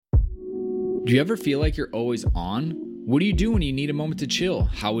Do you ever feel like you're always on? What do you do when you need a moment to chill?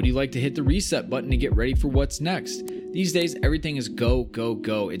 How would you like to hit the reset button to get ready for what's next? These days, everything is go, go,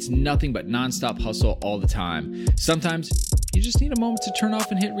 go. It's nothing but nonstop hustle all the time. Sometimes you just need a moment to turn off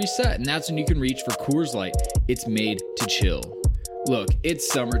and hit reset, and that's when you can reach for Coors Light. It's made to chill. Look, it's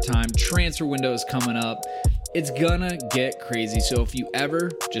summertime, transfer window is coming up. It's gonna get crazy, so if you ever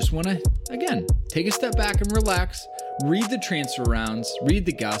just wanna, again, take a step back and relax, read the transfer rounds, read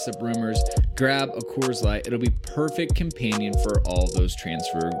the gossip rumors, grab a Coors Light. It'll be perfect companion for all those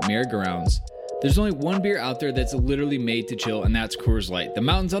transfer merry-go-rounds. There's only one beer out there that's literally made to chill, and that's Coors Light. The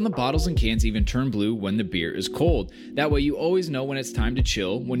mountains on the bottles and cans even turn blue when the beer is cold. That way you always know when it's time to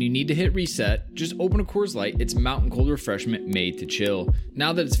chill. When you need to hit reset, just open a Coors Light. It's mountain cold refreshment made to chill.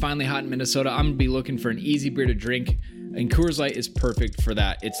 Now that it's finally hot in Minnesota, I'm going to be looking for an easy beer to drink, and Coors Light is perfect for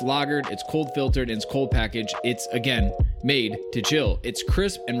that. It's lagered, it's cold filtered, and it's cold packaged. It's, again, made to chill. It's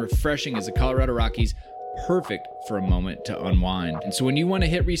crisp and refreshing as the Colorado Rockies. Perfect for a moment to unwind. And so when you want to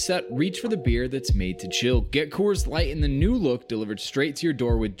hit reset, reach for the beer that's made to chill. Get Coors Light in the new look delivered straight to your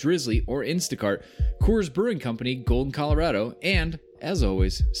door with Drizzly or Instacart. Coors Brewing Company, Golden, Colorado. And, as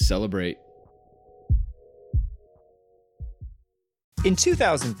always, celebrate. In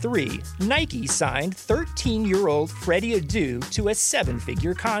 2003, Nike signed 13-year-old Freddie Adu to a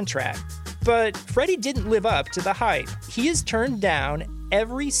 7-figure contract. But Freddie didn't live up to the hype. He has turned down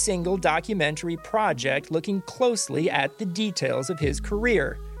every single documentary project looking closely at the details of his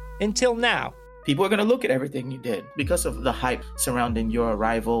career. Until now. People are going to look at everything you did because of the hype surrounding your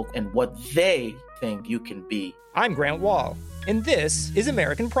arrival and what they think you can be. I'm Grant Wall, and this is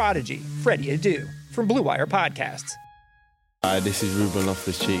American Prodigy, Freddie Adu, from Blue Wire Podcasts. Hi, this is Ruben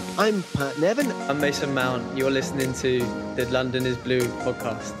Loftus-Cheek. I'm Pat Nevin. I'm Mason Mount. You're listening to the London is Blue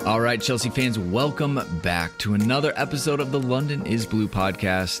podcast. All right, Chelsea fans, welcome back to another episode of the London is Blue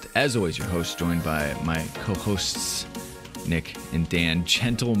podcast. As always, your host, joined by my co-hosts, Nick and Dan.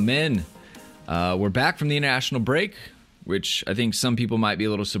 Gentlemen, we're back from the international break, which I think some people might be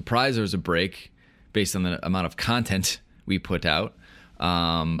a little surprised there was a break based on the amount of content we put out.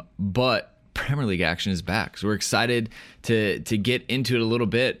 But Premier League action is back, so we're excited to get into it a little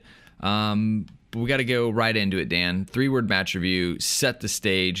bit. But we got to go right into it, Dan. 3-word match review: set the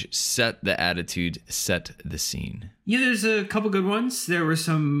stage, set the attitude, set the scene. Yeah, there's a couple good ones. There were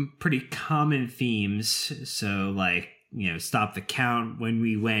some pretty common themes. So, like, stop the count when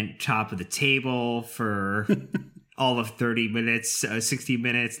we went top of the table for all of 30 minutes, 60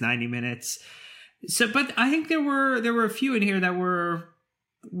 minutes, 90 minutes. So, but I think there were a few in here that were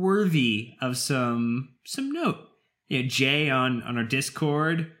worthy of some note. Jay on our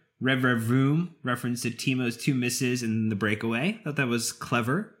Discord, Rev Room, reference to Timo's 2 misses and the breakaway. Thought that was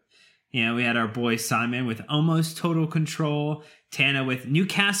clever. We had our boy Simon with almost total control. Tana with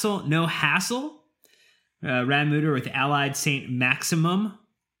Newcastle, no hassle. Radmuter with Allied Saint Maximum.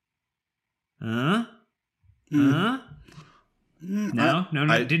 No,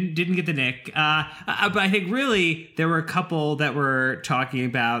 didn't get the Nick. But I think really there were a couple that were talking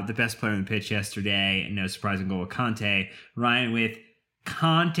about the best player on the pitch yesterday. No surprising goal with Conte. Ryan with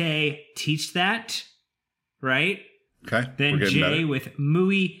Conte, teach that, right? Okay. Then Jay with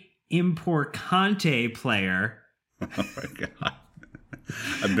Muy Importante player. Oh my God.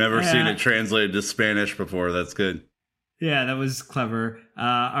 I've never seen it translated to Spanish before. That's good. Yeah, that was clever.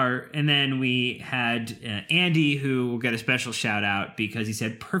 And then we had Andy, who will get a special shout out because he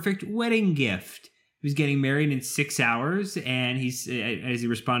said perfect wedding gift. He was getting married in 6 hours, and as he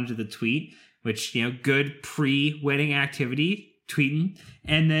responded to the tweet, which, good pre-wedding activity, tweeting.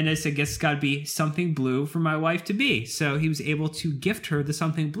 And then I said, guess it's got to be something blue for my wife to be. So he was able to gift her the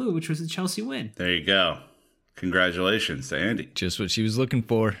something blue, which was a Chelsea win. There you go. Congratulations to Andy. Just what she was looking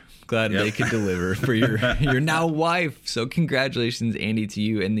for. Glad they could deliver for your now wife. So congratulations, Andy, to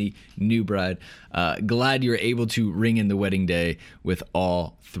you and the new bride. Glad you were able to ring in the wedding day with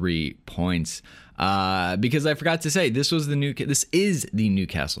all 3 points. Because I forgot to say, this is the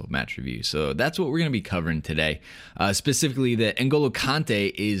Newcastle match review. So that's what we're going to be covering today. Specifically, that N'Golo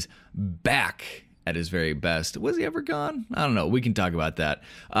Kante is back at his very best. Was he ever gone? I don't know. We can talk about that.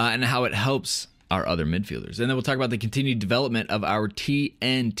 And how it helps our other midfielders. And then we'll talk about the continued development of our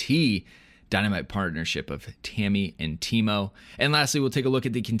TNT Dynamite partnership of Tammy and Timo. And lastly, we'll take a look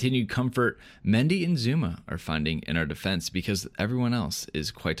at the continued comfort Mendy and Zuma are finding in our defense because everyone else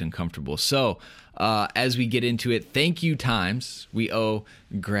is quite uncomfortable. So as we get into it, thank you times. We owe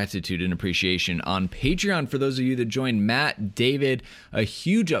gratitude and appreciation on Patreon for those of you that joined. Matt, David, a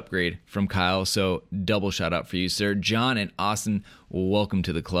huge upgrade from Kyle. So double shout out for you, sir. John and Austin, welcome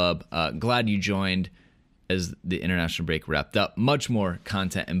to the club. Glad you joined. as the international break wrapped up. Much more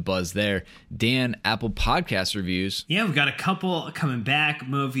content and buzz there. Dan, Apple Podcast reviews. Yeah, we've got a couple coming back.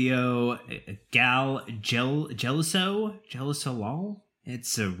 Movio Gelosolol.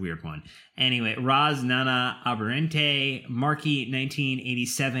 It's a weird one. Anyway, Raz Nana Aberrante, Marky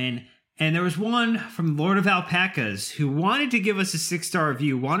 1987. And there was one from Lord of Alpacas who wanted to give us a 6-star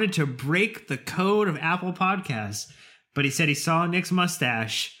review, wanted to break the code of Apple Podcasts, but he said he saw Nick's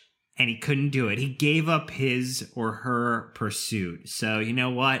mustache and he couldn't do it. He gave up his or her pursuit. So you know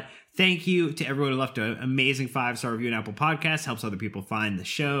what? Thank you to everyone who left an amazing 5-star review on Apple Podcasts. Helps other people find the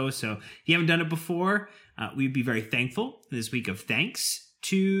show. So if you haven't done it before, we'd be very thankful this week of thanks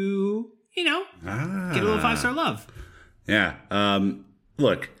to, get a little 5-star love. Yeah.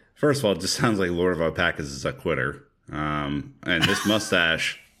 Look. First of all, it just sounds like Lord of Alpacas is a quitter. And this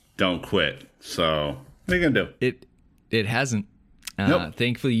mustache don't quit. So what are you going to do? It hasn't. Nope.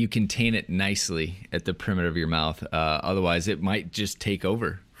 Thankfully, you contain it nicely at the perimeter of your mouth. Otherwise, it might just take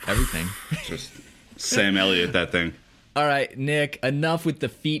over everything. Just Sam Elliott, that thing. All right, Nick, enough with the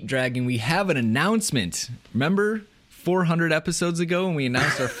feet dragging. We have an announcement. Remember 400 episodes ago when we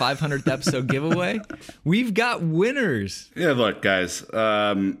announced our 500th episode giveaway? We've got winners. Yeah, look, guys.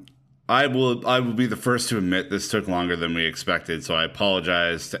 I will be the first to admit this took longer than we expected, so I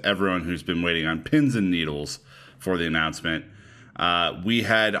apologize to everyone who's been waiting on pins and needles for the announcement. We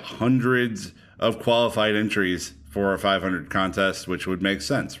had hundreds of qualified entries for our 500 contest, which would make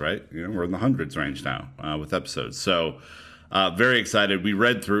sense, right? We're in the hundreds range now with episodes. So very excited. We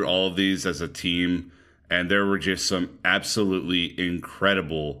read through all of these as a team, and there were just some absolutely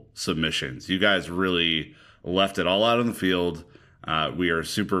incredible submissions. You guys really left it all out on the field. We are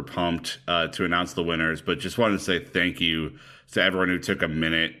super pumped to announce the winners, but just wanted to say thank you to everyone who took a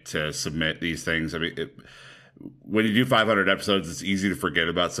minute to submit these things. I mean, when you do 500 episodes, it's easy to forget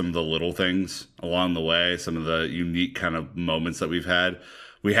about some of the little things along the way, some of the unique kind of moments that we've had.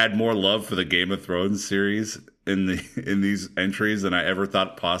 We had more love for the Game of Thrones series in these entries than I ever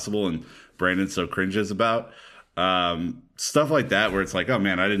thought possible, and Brandon so cringes about. Stuff like that where it's like, oh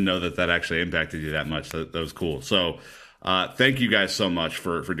man, I didn't know that actually impacted you that much. That was cool. So thank you guys so much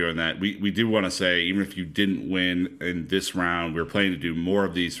for doing that. We do want to say, even if you didn't win in this round, we're planning to do more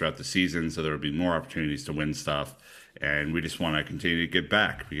of these throughout the season, so there will be more opportunities to win stuff. And we just want to continue to give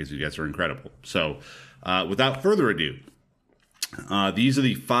back because you guys are incredible. So without further ado, these are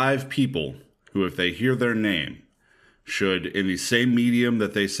the 5 people who, if they hear their name, should, in the same medium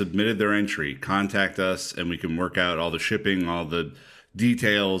that they submitted their entry, contact us and we can work out all the shipping, all the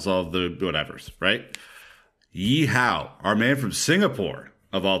details, all the whatevers, right? Yi Hao, our man from Singapore,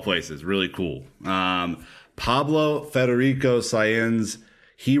 of all places, really cool. Pablo Federico Saenz,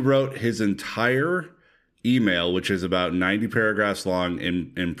 he wrote his entire email, which is about 90 paragraphs long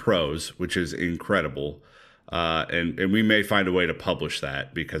in prose, which is incredible. And we may find a way to publish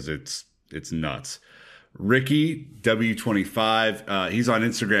that because it's nuts. Ricky W25, he's on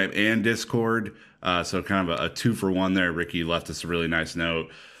Instagram and Discord, so kind of a 2-for-1 there. Ricky left us a really nice note.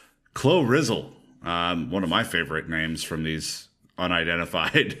 Chloe Rizzle, one of my favorite names from these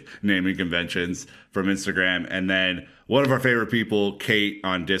unidentified naming conventions from Instagram. And then one of our favorite people, Kate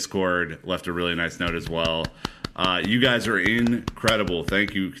on Discord, left a really nice note as well. You guys are incredible.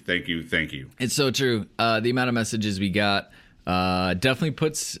 Thank you. It's so true. The amount of messages we got definitely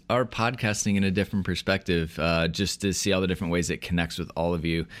puts our podcasting in a different perspective, just to see all the different ways it connects with all of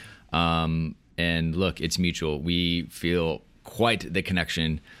you. And look, it's mutual. We feel quite the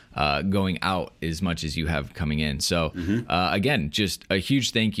connection going out as much as you have coming in. So again, just a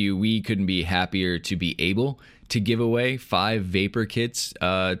huge thank you. We couldn't be happier to be able to give away 5 vapor kits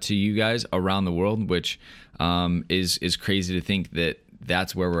to you guys around the world, which is crazy to think that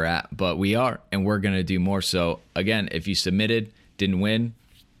that's where we're at, but we are, and we're going to do more. So again, if you submitted, didn't win,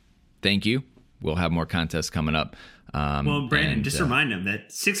 thank you. We'll have more contests coming up. Well, Brandon, just remind them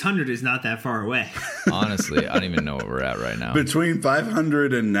that 600 is not that far away. Honestly, I don't even know what we're at right now. Between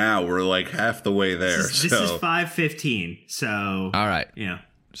 500 and now, we're like half the way there. This is 515. So all right, yeah.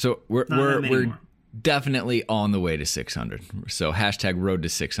 So we're definitely on the way to 600. So #road to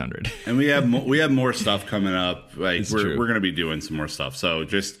 600. And we have more stuff coming up. Like we're going to be doing some more stuff. So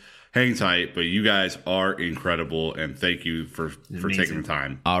just hang tight. But you guys are incredible, and thank you for taking the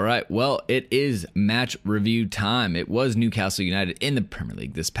time. All right. Well, it is match review time. It was Newcastle United in the Premier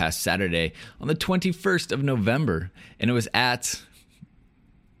League this past Saturday on the 21st of November, and it was at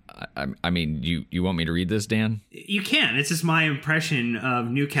I mean, you want me to read this, Dan? You can. It's just my impression of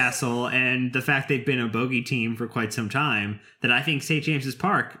Newcastle and the fact they've been a bogey team for quite some time, that I think St. James's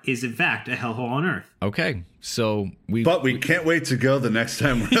Park is, in fact, a hellhole on earth. Okay, so we can't wait to go the next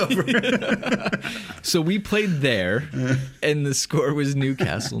time we're over. So we played there, and the score was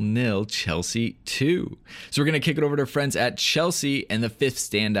Newcastle 0, Chelsea 2. So we're going to kick it over to our friends at Chelsea and the fifth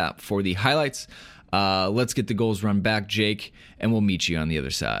stand-up for the highlights. Let's get the goals run back, Jake, and we'll meet you on the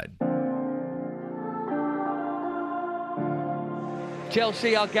other side.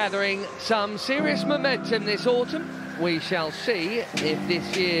 Chelsea are gathering some serious momentum this autumn. We shall see if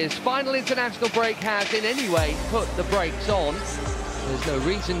this year's final international break has in any way put the brakes on. There's no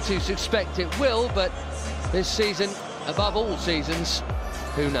reason to suspect it will, but this season, above all seasons,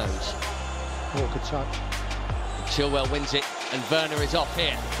 who knows? Walker touch. Chilwell wins it, and Werner is off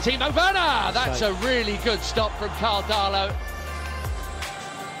here. Timo Werner! That's a really good stop from Karl Darlow.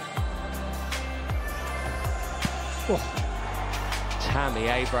 Tammy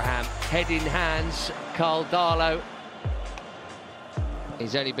Abraham, head in hands, Karl Darlow.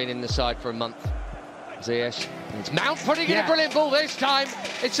 He's only been in the side for a month. Ziyech. It's Mount putting in a brilliant ball this time.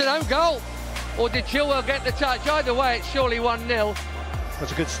 It's an own goal. Or did Chilwell get the touch? Either way, it's surely 1-0.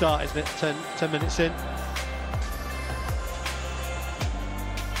 That's a good start, isn't it? 10 minutes in.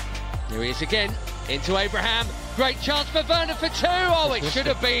 Here he is again, into Abraham. Great chance for Werner for 2. Oh, it should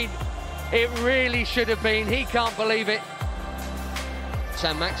have been. It really should have been. He can't believe it.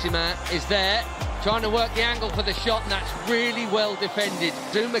 Saint-Maximin is there, trying to work the angle for the shot, and that's really well defended.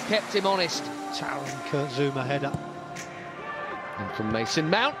 Zuma kept him honest. Towering Kurt Zuma header. And from Mason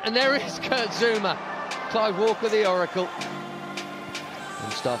Mount, and there is Kurt Zuma. Clive Walker, the Oracle.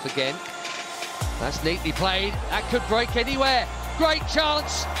 And Staff again. That's neatly played. That could break anywhere. Great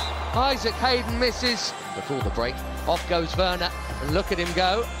chance. Isaac Hayden misses before the break. Off goes Werner, and look at him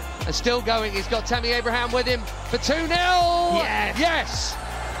go. And still going, he's got Tammy Abraham with him for 2-0. Yes. Yes.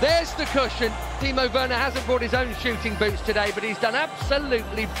 There's the cushion. Timo Werner hasn't brought his own shooting boots today, but he's done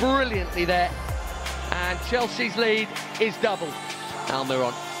absolutely brilliantly there. And Chelsea's lead is doubled.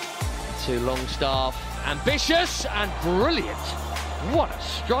 Almiron to Longstaff. Ambitious and brilliant. What a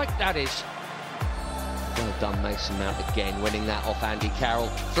strike that is. Well done, Mason Mount again, winning that off Andy Carroll.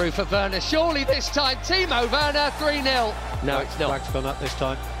 Through for Werner. Surely this time, Timo Werner, 3-0. No, it's not. Flag's gone up this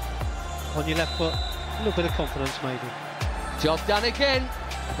time. On your left foot, a little bit of confidence maybe. Job done again.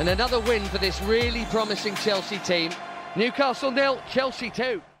 And another win for this really promising Chelsea team. Newcastle 0, Chelsea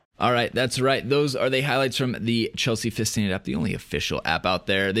 2. All right, that's right. Those are the highlights from the Chelsea Fifth Stand app, the only official app out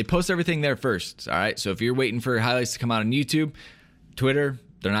there. They post everything there first, all right? So if you're waiting for highlights to come out on YouTube, Twitter,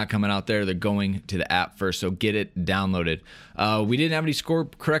 they're not coming out there. They're going to the app first, so get it downloaded. We didn't have any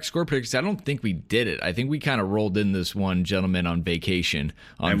correct score predictions. I don't think we did it. I think we kind of rolled in this one gentleman on vacation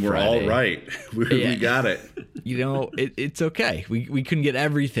on and we're Friday. all right. We got it. You know, it's okay. We couldn't get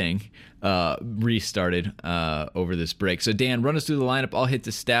everything restarted over this break. So, Dan, run us through the lineup. I'll hit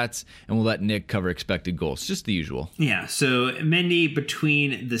the stats, and we'll let Nick cover expected goals. Just the usual. Yeah, so Mendy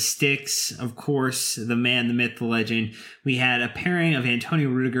between the sticks, of course, the man, the myth, the legend. We had a pairing of Antonio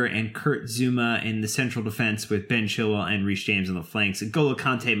Rudiger and Kurt Zuma in the central defense with Ben Chilwell and Reece James on the flanks. N'Golo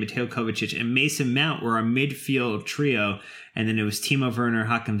Kante, Mateo Kovacic, and Mason Mount were our midfield trio. And then it was Timo Werner,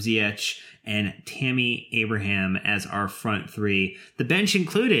 Hakim Ziyech, and Tammy Abraham as our front three. The bench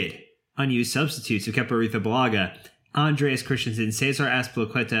included unused substitutes who kept Aretha Balaga, Andreas Christensen, Cesar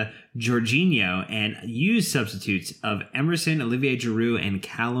Azpilicueta, Jorginho, and used substitutes of Emerson, Olivier Giroud, and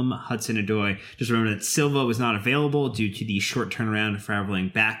Callum Hudson-Odoi. Just remember that Silva was not available due to the short turnaround traveling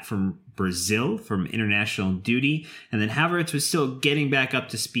back from Brazil from international duty. And then Havertz was still getting back up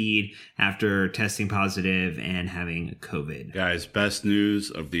to speed after testing positive and having COVID. Guys, best news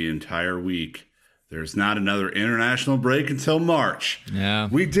of the entire week. There's not another international break until March. Yeah.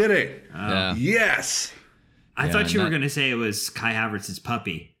 We did it. Yeah. Yes. I thought you were going to say it was Kai Havertz's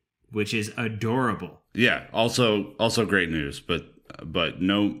puppy, which is adorable. Yeah. Also great news, but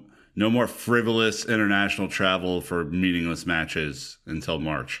no more frivolous international travel for meaningless matches until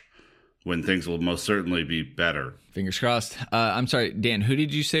March, when things will most certainly be better. Fingers crossed. I'm sorry, Dan, who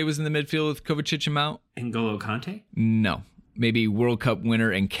did you say was in the midfield with Kovacic and Mount? N'Golo Kante? No. Maybe World Cup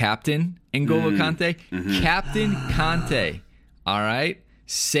winner and captain N'Golo Kante? Mm-hmm. Captain Kante. All right?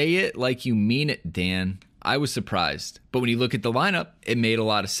 Say it like you mean it, Dan. I was surprised. But when you look at the lineup, it made a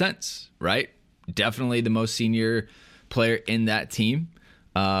lot of sense, right? Definitely the most senior player in that team.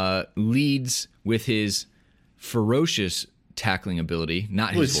 Leads with his ferocious tackling ability,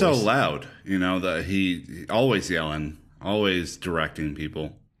 not his voice. He's so loud, that he always yelling, always directing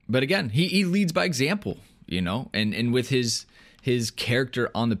people. But again, he leads by example, and with his his character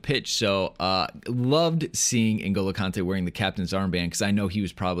on the pitch. So loved seeing N'Golo Kante wearing the captain's armband, because I know he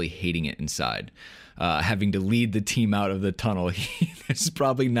was probably hating it inside. Having to lead the team out of the tunnel. This is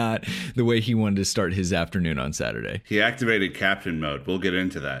probably not the way he wanted to start his afternoon on Saturday. He activated captain mode. We'll get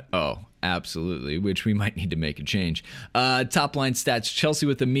into that. Oh, absolutely, which we might need to make a change. Top line stats, Chelsea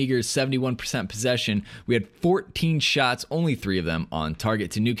with a meager 71% possession. We had 14 shots, only 3 of them on target,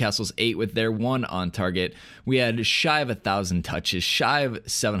 to Newcastle's 8 with their 1 on target. We had shy of 1,000 touches, shy of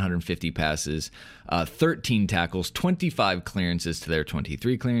 750 passes, 13 tackles, 25 clearances to their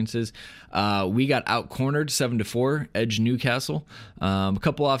 23 clearances. We got out-cornered 7-4, edge Newcastle. A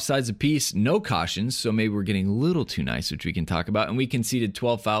couple offsides apiece, no cautions, so maybe we're getting a little too nice, which we can talk about. And we conceded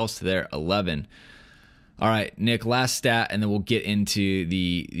 12 fouls to their 11. All right, Nick, last stat, and then we'll get into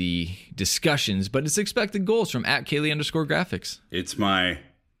the discussions. But it's expected goals from @Kaylee_graphics. It's my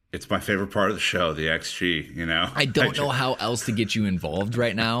favorite part of the show, the XG, you know? I don't know how else to get you involved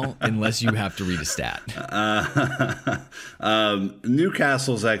right now unless you have to read a stat.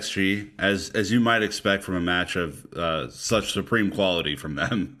 Newcastle's XG, as you might expect from a match of such supreme quality from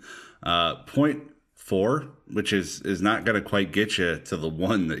them, 0.4, which is not going to quite get you to the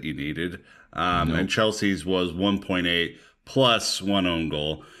 1 that you needed. Nope. And Chelsea's was 1.8 plus 1 own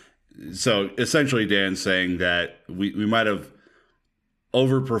goal. So essentially, Dan's saying that we might have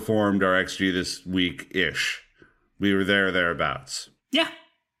overperformed our XG this week-ish. We were thereabouts. Yeah.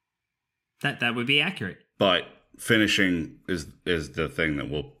 That would be accurate. But finishing is the thing that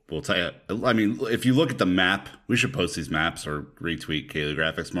we'll tell you. I mean, if you look at the map, we should post these maps or retweet Kaylee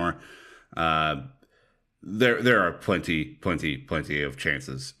Graphics more. There are plenty of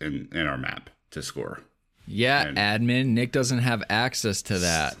chances in our map to score. Yeah, and admin, Nick doesn't have access to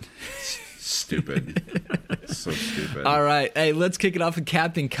that. Stupid. So stupid. All right. Hey, let's kick it off with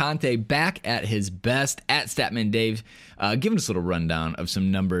Captain Kante back at his best at Statman Dave, giving us a little rundown of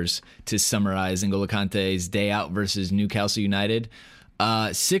some numbers to summarize N'Golo Kante's day out versus Newcastle United.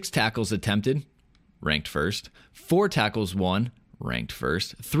 6 tackles attempted, ranked first. 4 tackles won, ranked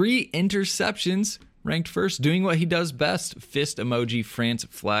first. 3 interceptions, ranked first, doing what he does best, fist emoji, France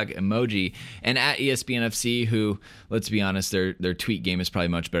flag emoji. And at ESPNFC, who, let's be honest, their tweet game is probably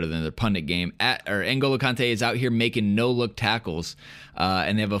much better than their pundit game. N'Golo Kante is out here making no-look tackles,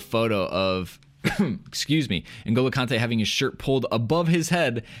 and they have a photo of excuse me, N'Golo Kante having his shirt pulled above his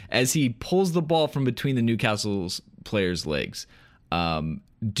head as he pulls the ball from between the Newcastle's players' legs.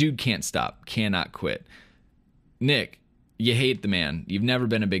 Dude can't stop, cannot quit. Nick, you hate the man. You've never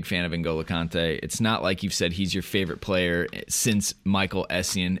been a big fan of N'Golo Kante. It's not like you've said he's your favorite player since Michael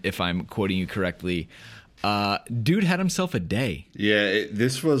Essien, if I'm quoting you correctly. Dude had himself a day. Yeah,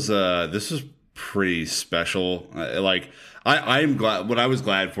 this was pretty special. I'm glad. What I was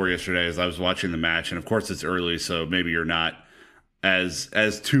glad for yesterday is I was watching the match, and of course it's early, so maybe you're not as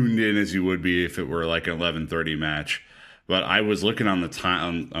tuned in as you would be if it were like an 11:30 match. But I was looking on the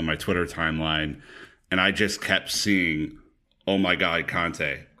time on my Twitter timeline, and I just kept seeing, oh my God,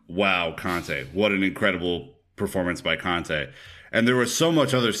 Kante. Wow, Kante. What an incredible performance by Kante. And there was so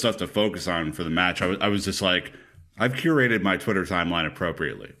much other stuff to focus on for the match. I was just like, I've curated my Twitter timeline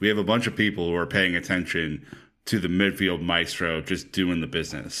appropriately. We have a bunch of people who are paying attention to the midfield maestro just doing the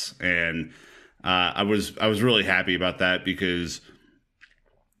business. And I was really happy about that, because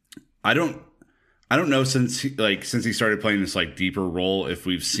I don't know since he started playing this like deeper role if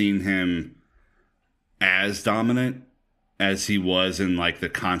we've seen him as dominant as he was in like the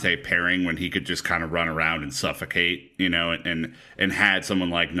Kante pairing, when he could just kind of run around and suffocate, you know, and had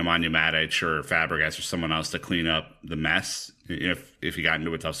someone like Nemanja Matic or Fabregas or someone else to clean up the mess if he got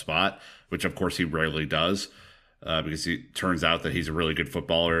into a tough spot, which of course he rarely does, because it turns out that he's a really good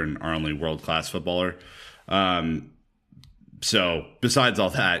footballer and our only world-class footballer. So besides all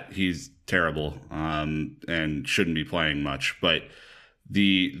that, he's terrible and shouldn't be playing much. But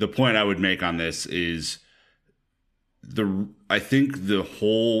the point I would make on this is I think the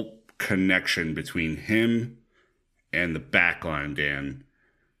whole connection between him and the backline, Dan,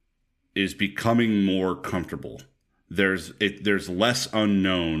 is becoming more comfortable. There's less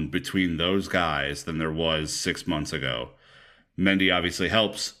unknown between those guys than there was 6 months ago. Mendy obviously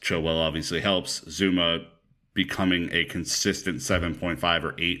helps. Chilwell obviously helps. Zuma becoming a consistent 7.5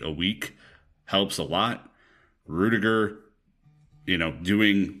 or 8 a week helps a lot. Rudiger,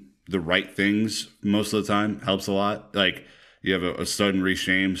 doing the right things most of the time helps a lot. Like, you have a stud in Reece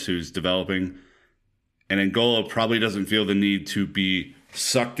James who's developing, and N'Golo probably doesn't feel the need to be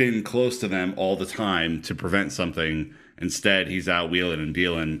sucked in close to them all the time to prevent something. Instead, he's out wheeling and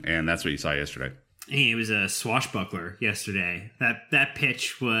dealing, and that's what you saw yesterday. He was a swashbuckler yesterday. That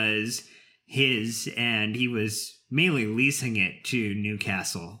pitch was his, and he was mainly leasing it to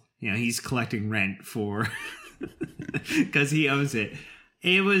Newcastle. You know, he's collecting rent for because he owns it.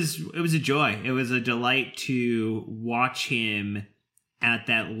 It was a joy. It was a delight to watch him at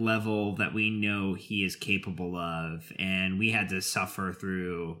that level that we know he is capable of. And we had to suffer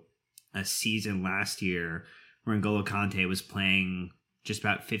through a season last year where N'Golo Kante was playing just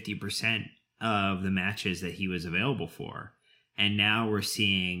about 50% of the matches that he was available for. And now we're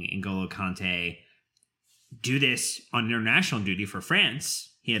seeing N'Golo Kante do this on international duty for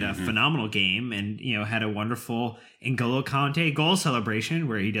France. He had a phenomenal game and, you know, had a wonderful N'Golo Kante goal celebration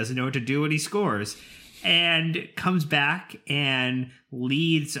where he doesn't know what to do when he scores, and comes back and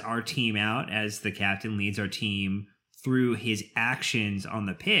leads our team out as the captain, leads our team through his actions on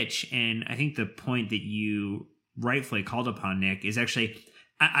the pitch. And I think the point that you rightfully called upon, Nick, is actually,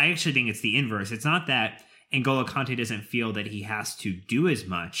 I actually think it's the inverse. It's not that N'Golo Kante doesn't feel that he has to do as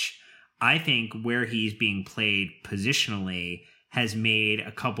much. I think where he's being played positionally has made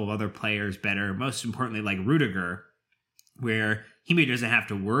a couple of other players better, most importantly like Rudiger, where he maybe doesn't have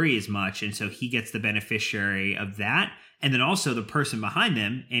to worry as much, and so he gets the beneficiary of that. And then also the person behind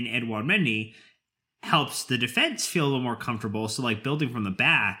them in Edouard Mendy helps the defense feel a little more comfortable. So like building from the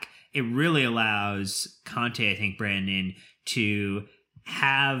back, it really allows Kante, I think, Brandon, to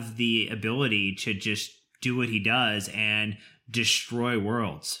have the ability to just do what he does and destroy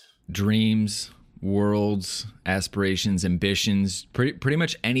worlds. Dreams, worlds, aspirations, ambitions, pretty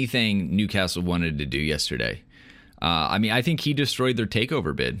much anything Newcastle wanted to do yesterday. I mean, I think he destroyed their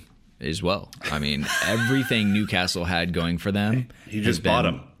takeover bid as well. I mean, everything Newcastle had going for them. He just bought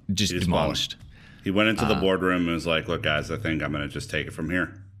them. Just demolished. He went into the boardroom and was like, look, guys, I think I'm going to just take it from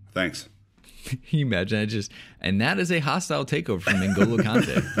here. Thanks. Can you imagine? And that is a hostile takeover from N'Golo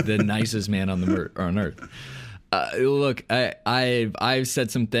Kante, the nicest man on earth. Look, I've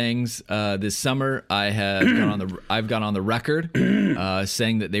said some things this summer. I've gone on the record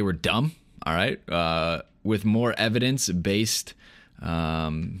saying that they were dumb. All right, with more evidence-based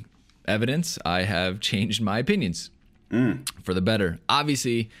evidence, I have changed my opinions for the better.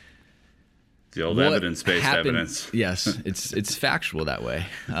 Obviously, the old evidence-based evidence. Yes, it's factual that way.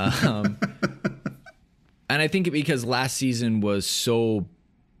 And I think because last season was so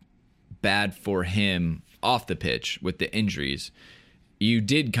bad for him off the pitch with the injuries, you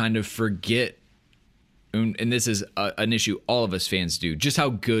did kind of forget, and this is an issue all of us fans do, just how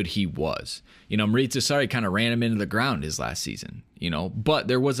good he was. You know, Maurizio Sarri kind of ran him into the ground his last season, you know, but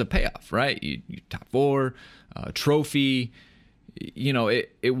there was a payoff, right? You top four, trophy, you know,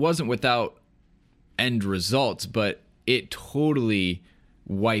 it wasn't without end results, but it totally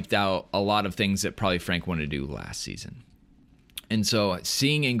wiped out a lot of things that probably Frank wanted to do last season. And so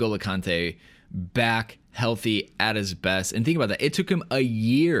seeing N'Golo Kante back healthy at his best, and think about that, it took him a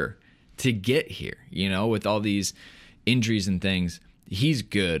year to get here, you know, with all these injuries and things. He's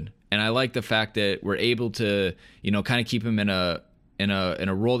good. And I like the fact that we're able to, you know, kind of keep him in a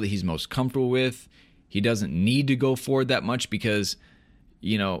role that he's most comfortable with. He doesn't need to go forward that much because,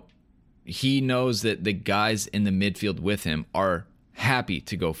 you know, he knows that the guys in the midfield with him are happy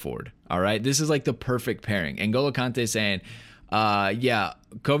to go forward. All right. This is like the perfect pairing. N'Golo Kante saying, yeah,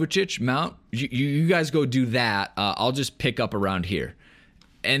 Kovacic, Mount, you guys go do that. I'll just pick up around here.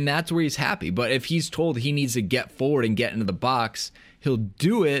 And that's where he's happy. But if he's told he needs to get forward and get into the box, he'll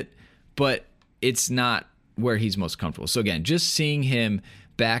do it, but it's not where he's most comfortable. So again, just seeing him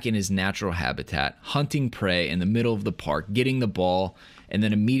back in his natural habitat, hunting prey in the middle of the park, getting the ball, and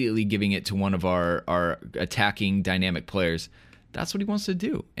then immediately giving it to one of our attacking dynamic players, that's what he wants to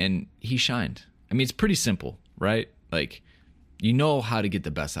do. And he shined. I mean, it's pretty simple, right? Like, you know how to get the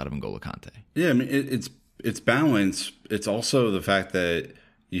best out of N'Golo Kante. Yeah, I mean, it's balance. It's also the fact that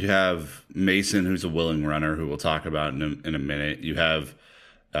you have Mason, who's a willing runner, who we'll talk about in a minute. You have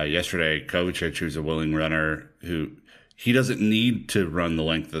yesterday Kovacic, who's a willing runner, who he doesn't need to run the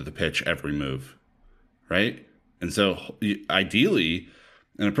length of the pitch every move, right? And so ideally,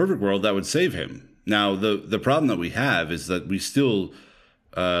 in a perfect world, that would save him. Now, the problem that we have is that we still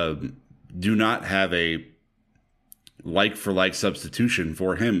do not have a like-for-like substitution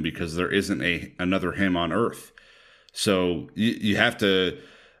for him because there isn't another him on Earth. So you have to,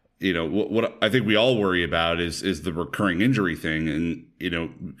 you know, what I think we all worry about is the recurring injury thing. And, you know,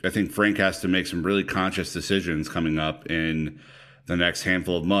 I think Frank has to make some really conscious decisions coming up in the next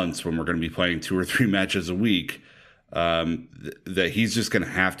handful of months when we're going to be playing 2 or 3 matches a week, that he's just going to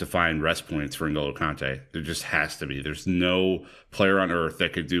have to find rest points for N'Golo Kante. There just has to be. There's no player on earth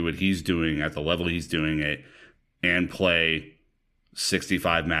that could do what he's doing at the level he's doing it and play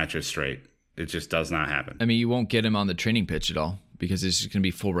 65 matches straight. It just does not happen. I mean, you won't get him on the training pitch at all because it's just going to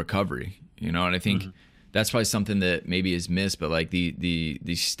be full recovery, you know? And I think that's probably something that maybe is missed. But like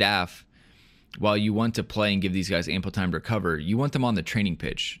the staff, while you want to play and give these guys ample time to recover, you want them on the training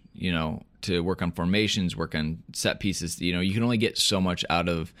pitch, to work on formations, work on set pieces. You can only get so much out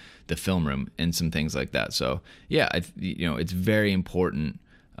of the film room and some things like that. So yeah, it's very important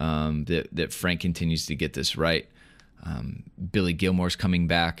that Frank continues to get this right. Billy Gilmore's coming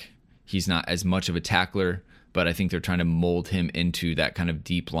back. He's not as much of a tackler, but I think they're trying to mold him into that kind of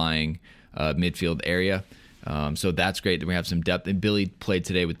deep lying midfield area. So that's great that we have some depth. And Billy played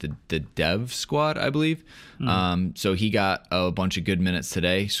today with the dev squad, I believe. So he got a bunch of good minutes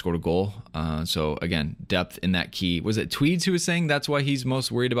today, scored a goal. So again, depth in that key. Was it Tweeds who was saying that's why he's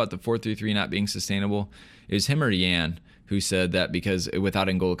most worried about the 4-3-3 not being sustainable? It was him or Yan who said that because without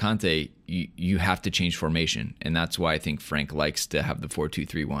N'Golo Kante, you have to change formation. And that's why I think Frank likes to have the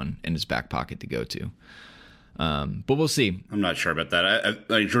 4-2-3-1 in his back pocket to go to. But we'll see. I'm not sure about that.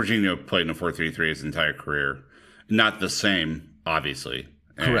 Jorginho played in a 4-3-3 his entire career. Not the same, obviously.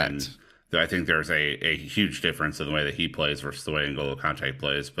 Correct. And I think there's a huge difference in the way that he plays versus the way N'Golo Kante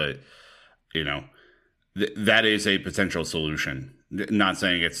plays. But, that is a potential solution. Not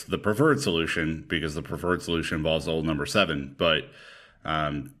saying it's the preferred solution, because the preferred solution involves old number 7. But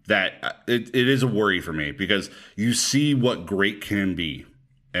that it is a worry for me, because you see what great can be.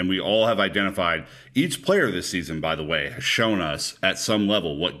 And we all have identified, each player this season, by the way, has shown us at some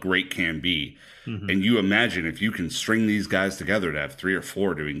level what great can be. Mm-hmm. And you imagine if you can string these guys together to have 3 or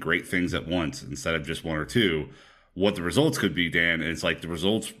 4 doing great things at once instead of just 1 or 2, what the results could be, Dan. And it's like the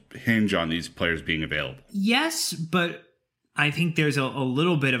results hinge on these players being available. Yes, but I think there's a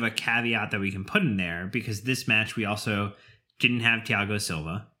little bit of a caveat that we can put in there, because this match we also didn't have Thiago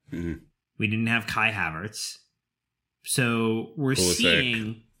Silva. Mm-hmm. We didn't have Kai Havertz. So we're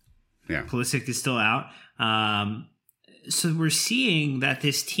seeing Pulisic is still out. So we're seeing that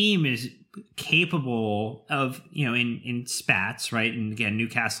this team is capable of, in spats, right? And again,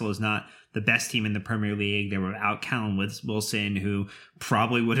 Newcastle is not the best team in the Premier League. They were out Callum Wilson, who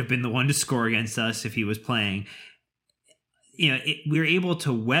probably would have been the one to score against us if he was playing. We're able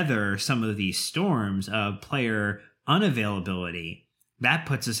to weather some of these storms of player unavailability. That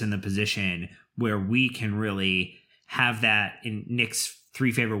puts us in the position where we can really have that, in Nick's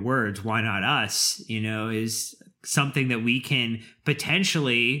 3 favorite words, why not us, is something that we can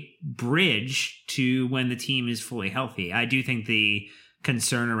potentially bridge to when the team is fully healthy. I do think the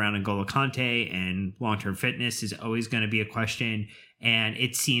concern around N'Golo Kante and long-term fitness is always going to be a question. And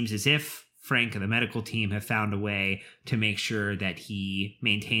it seems as if Frank and the medical team have found a way to make sure that he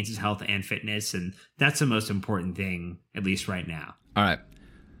maintains his health and fitness. And that's the most important thing, at least right now. All right.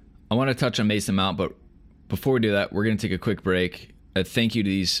 I want to touch on Mason Mount, but before we do that, we're going to take a quick break. Thank you to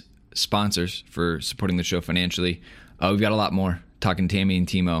these sponsors for supporting the show financially. We've got a lot more. Talking Tammy and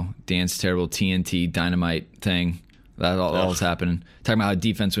Timo, Dan's terrible TNT dynamite thing. That all is happening. Talking about how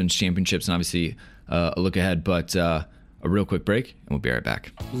defense wins championships, and obviously a look ahead. But a real quick break, and we'll be right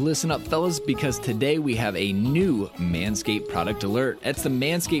back. Listen up, fellas, because today we have a new Manscaped product alert. It's the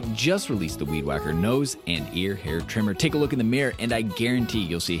Manscaped just released the Weed Whacker nose and ear hair trimmer. Take a look in the mirror, and I guarantee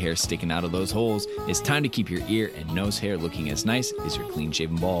you'll see hair sticking out of those holes. It's time to keep your ear and nose hair looking as nice as your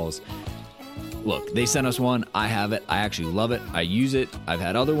clean-shaven balls. Look, they sent us one. I have it. I actually love it. I use it. I've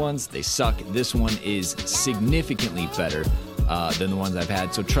had other ones. They suck. This one is significantly better than the ones I've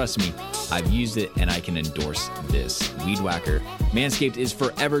had. So trust me, I've used it and I can endorse this Weed Whacker. Manscaped is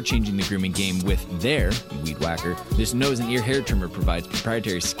forever changing the grooming game with their Weed Whacker. This nose and ear hair trimmer provides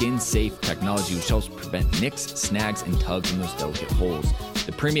proprietary skin-safe technology which helps prevent nicks, snags, and tugs in those delicate holes.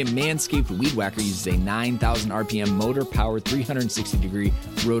 The premium Manscaped Weed Whacker uses a 9,000 RPM motor-powered 360-degree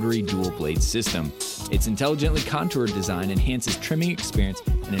rotary dual-blade system. Its intelligently contoured design enhances trimming experience,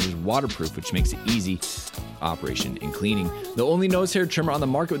 and it is waterproof, which makes it easy operation and cleaning. The only nose hair trimmer on the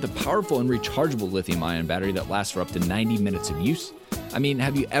market with a powerful and rechargeable lithium-ion battery that lasts for up to 90 minutes of use. I mean,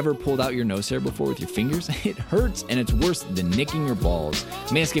 have you ever pulled out your nose hair before with your fingers? It hurts, and it's worse than nicking your balls.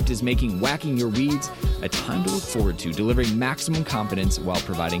 Manscaped is making whacking your weeds a time to look forward to, delivering maximum confidence while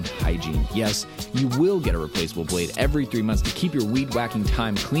providing hygiene. Yes, you will get a replaceable blade every 3 months to keep your weed whacking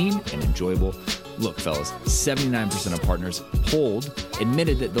time clean and enjoyable. Look, fellas, 79% of partners polled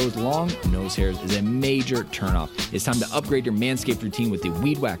admitted that those long nose hairs is a major turnoff. It's time to upgrade your Manscaped routine with the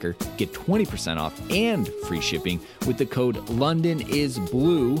Weed Whacker. Get 20% off and free shipping with the code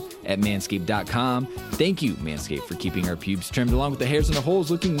LondonIsBlue at manscaped.com. Thank you, Manscaped, for keeping our pubes trimmed along with the hairs and the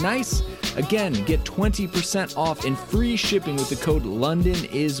holes looking nice. Again, get 20% off and free shipping with the code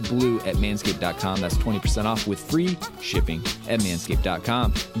LondonIsBlue at manscaped.com. That's 20% off with free shipping at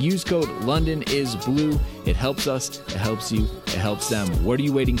manscaped.com. Use code LondonIsBlue. It helps us, it helps you, it helps them. What are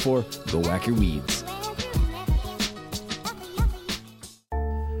you waiting for? Go whack your weeds.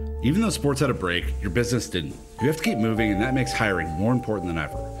 Even though sports had a break, your business didn't. You have to keep moving, and that makes hiring more important than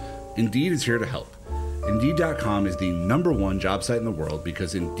ever. Indeed is here to help. Indeed.com is the #1 job site in the world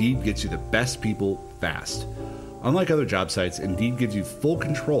because Indeed gets you the best people fast. Unlike other job sites, Indeed gives you full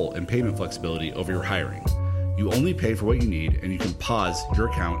control and payment flexibility over your hiring. You only pay for what you need, and you can pause your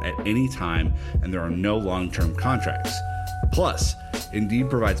account at any time, and there are no long-term contracts. Plus, Indeed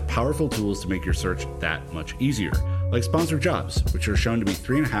provides powerful tools to make your search that much easier, like sponsored jobs, which are shown to be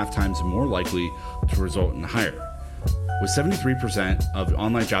 3.5 times more likely to result in a hire. With 73% of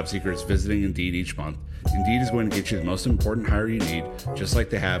online job seekers visiting Indeed each month, Indeed is going to get you the most important hire you need, just like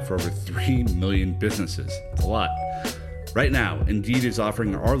they have for over 3 million businesses. It's a lot. Right now, Indeed is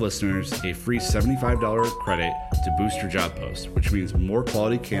offering our listeners a free $75 credit to boost your job post, which means more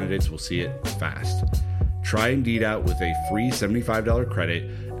quality candidates will see it fast. Try Indeed out with a free $75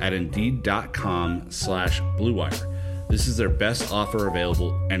 credit at Indeed.com/BlueWire. This is their best offer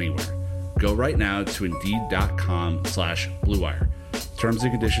available anywhere. Go right now to Indeed.com/BlueWire. Terms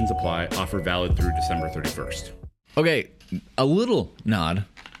and conditions apply. Offer valid through December 31st. Okay, a little nod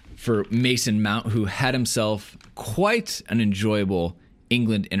for Mason Mount, who had himself quite an enjoyable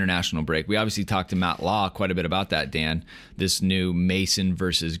England international break. We obviously talked to Matt Law quite a bit about that, Dan, this new Mason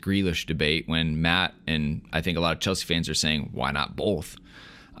versus Grealish debate, when Matt and I think a lot of Chelsea fans are saying, why not both?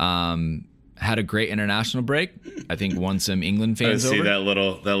 Had a great international break. I think won some England fans over. I see that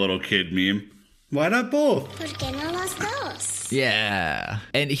little kid meme. Why not both? Yeah.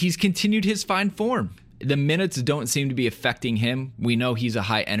 And he's continued his fine form. The minutes don't seem to be affecting him. We know he's a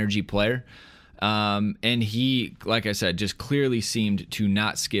high energy player. And he, like I said, just clearly seemed to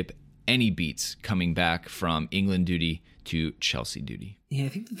not skip any beats coming back from England duty to Chelsea duty. Yeah, I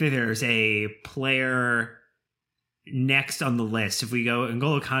think there's a player next on the list. If we go,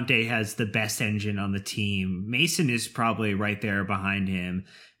 N'Golo Kante has the best engine on the team. Mason is probably right there behind him.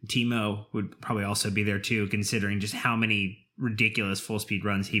 Timo would probably also be there too, considering just how many ridiculous full speed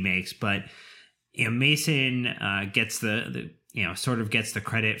runs he makes. But Mason gets the sort of gets the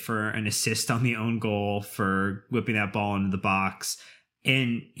credit for an assist on the own goal for whipping that ball into the box.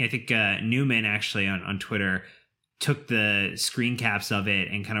 And I think Newman actually on Twitter took the screen caps of it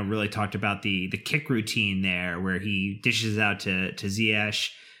and kind of really talked about the kick routine there, where he dishes out to Ziyech,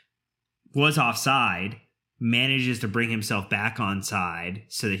 was offside, manages to bring himself back onside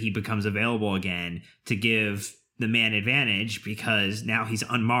so that he becomes available again to give the man advantage, because now he's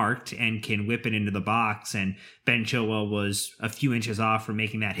unmarked and can whip it into the box. And Ben Chilwell was a few inches off from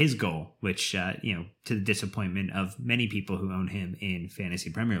making that his goal, which, to the disappointment of many people who own him in Fantasy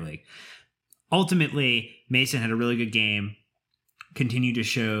Premier League. Ultimately, Mason had a really good game, continues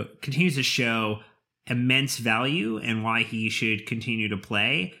to show immense value and why he should continue to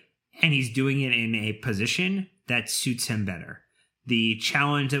play. And he's doing it in a position that suits him better. The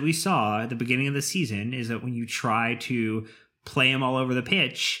challenge that we saw at the beginning of the season is that when you try to play him all over the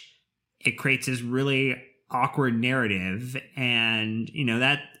pitch, it creates this really awkward narrative. And,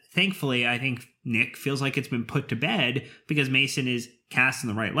 that thankfully, I think Nick feels like it's been put to bed, because Mason is cast in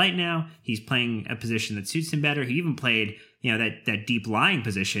the right light now. He's playing a position that suits him better. He even played, that deep lying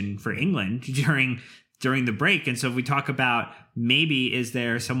position for England during the break. And so if we talk about maybe is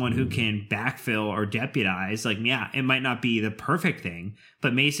there someone who can backfill or deputize, it might not be the perfect thing,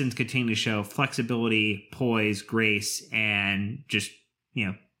 but Mason's continuing to show flexibility, poise, grace, and just,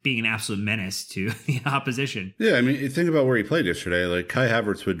 being an absolute menace to the opposition. Yeah, I mean, you think about where he played yesterday. Like, Kai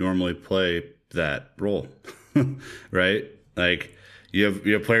Havertz would normally play that role, right? Like, you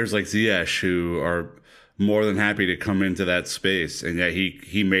have players like Ziyech who are more than happy to come into that space, and yet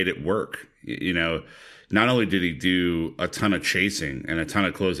he made it work. Not only did he do a ton of chasing and a ton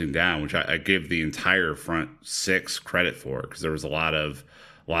of closing down, which I give the entire front six credit for, because there was a lot of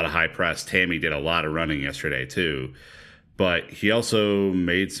high press. Tammy did a lot of running yesterday too, but he also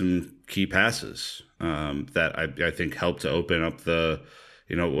made some key passes that I think helped to open up it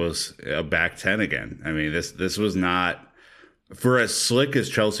was a back 10 again. I mean, this was not, for as slick as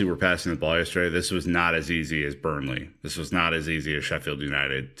Chelsea were passing the ball yesterday, this was not as easy as Burnley. This was not as easy as Sheffield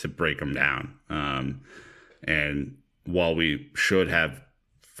United to break them down. And while we should have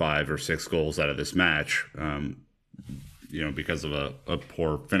 5 or 6 goals out of this match, because of a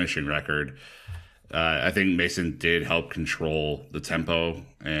poor finishing record, I think Mason did help control the tempo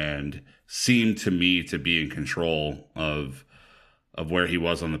and seemed to me to be in control of where he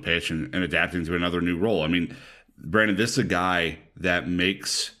was on the pitch and adapting to another new role. I mean, Brandon, this is a guy that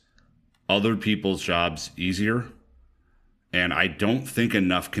makes other people's jobs easier. And I don't think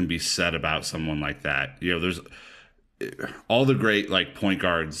enough can be said about someone like that. There's all the great point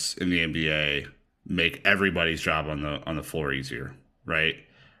guards in the NBA make everybody's job on the floor easier, right?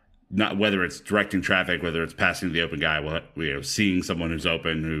 not whether it's directing traffic, whether it's passing to the open guy, seeing someone who's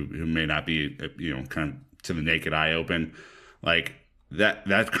open who may not be, kind of to the naked eye open, like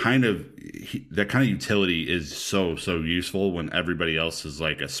that kind of utility is so useful when everybody else is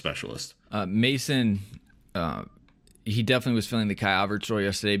like a specialist. Mason, he definitely was feeling the Kai Havertz role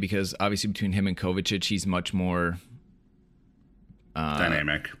yesterday because obviously between him and Kovacic, he's much more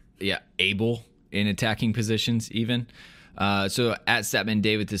dynamic. Yeah, able in attacking positions even. So at Statman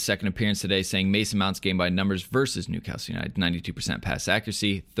David, his second appearance today, saying Mason Mount's game by numbers versus Newcastle United, 92% pass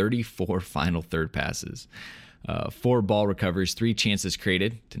accuracy, 34 final third passes, 4 ball recoveries, 3 chances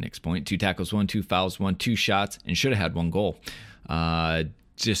created, to Nick's point, 2 tackles, 1, 2 fouls, 1, 2 shots, and should have had 1 goal.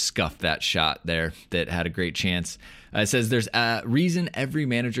 Just scuffed that shot there that had a great chance. It says there's a reason every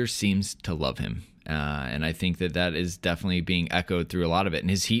manager seems to love him. And I think that is definitely being echoed through a lot of it. And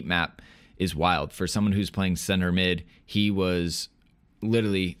his heat map is wild. For someone who's playing center mid, he was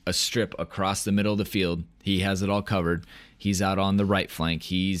literally a strip across the middle of the field. He has it all covered. He's out on the right flank.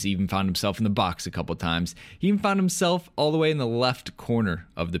 He's even found himself in the box a couple times. He even found himself all the way in the left corner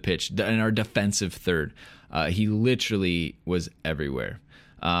of the pitch, in our defensive third. He literally was everywhere.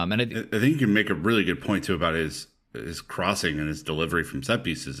 And I think you can make a really good point, too, about his crossing and his delivery from set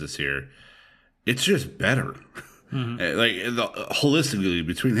pieces this year. It's just better. Mm-hmm. Like holistically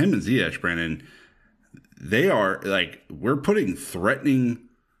between him and Ziyech, Brandon, they are like, we're putting threatening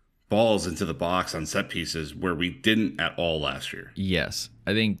balls into the box on set pieces where we didn't at all last year. Yes.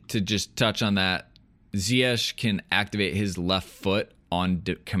 I think to just touch on that, Ziyech can activate his left foot on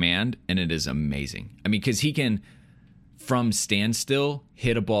command, and it is amazing. I mean, because he can, from standstill,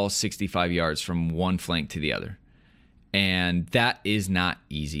 hit a ball 65 yards from one flank to the other. And that is not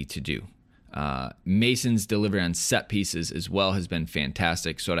easy to do. Mason's delivery on set pieces as well has been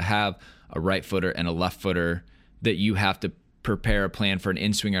fantastic. So to have a right footer and a left footer that you have to prepare a plan for an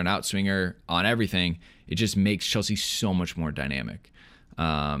in-swinger and out-swinger on everything, it just makes Chelsea so much more dynamic.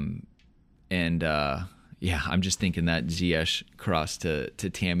 I'm just thinking that Ziyech cross to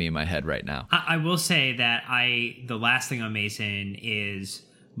Tammy in my head right now. I will say that the last thing on Mason is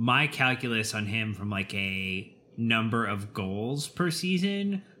my calculus on him from like a number of goals per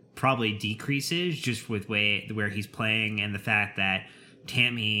season probably decreases just with where he's playing and the fact that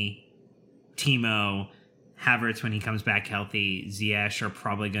Tammy, Timo, Havertz, when he comes back healthy, Ziyech are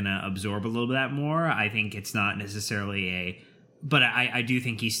probably going to absorb a little bit that more. I think it's not necessarily but I do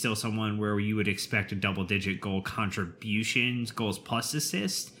think he's still someone where you would expect a double-digit goal contributions, goals plus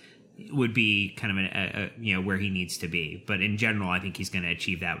assist would be kind of where he needs to be. But in general, I think he's going to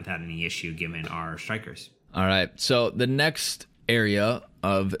achieve that without any issue given our strikers. All right. So the next area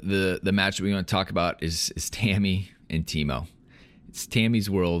of the match that we want to talk about is Tammy and Timo. It's Tammy's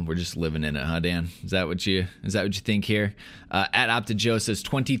world. We're just living in it, huh, Dan? Is that what you think here? At OptaJoe says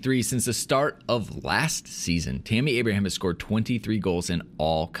 23 since the start of last season. Tammy Abraham has scored 23 goals in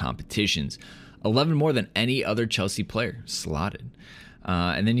all competitions, 11 more than any other Chelsea player slotted.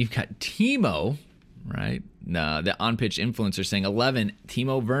 And then you've got Timo, right? The on-pitch influencer saying 11.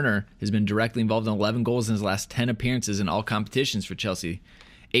 Timo Werner has been directly involved in 11 goals in his last 10 appearances in all competitions for Chelsea.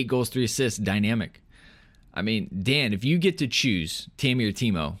 8 goals, 3 assists, dynamic. I mean, Dan, if you get to choose Tammy or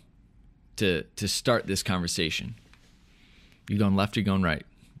Timo to start this conversation, you going left or going right?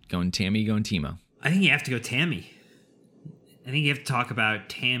 Going Tammy, going Timo? I think you have to go Tammy. I think you have to talk about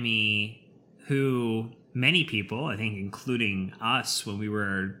Tammy, who many people, I think including us, when we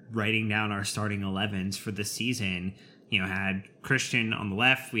were writing down our starting 11s for the season, had Christian on the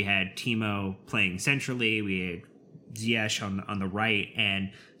left, we had Timo playing centrally, we had Ziyech on the right,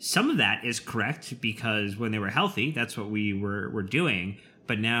 and some of that is correct because when they were healthy, that's what we were doing.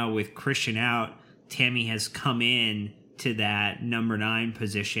 But now with Christian out, Tammy has come in to that number 9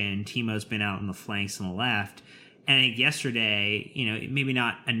 position. Timo's been out on the flanks on the left. And I think yesterday, maybe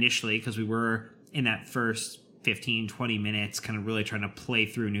not initially because we were in that first 15, 20 minutes kind of really trying to play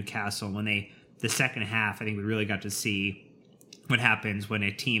through Newcastle. When the second half, I think we really got to see what happens when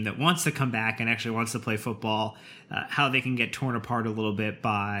a team that wants to come back and actually wants to play football, how they can get torn apart a little bit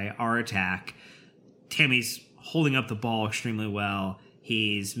by our attack. Tammy's holding up the ball extremely well.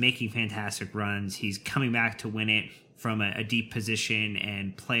 He's making fantastic runs. He's coming back to win it from a deep position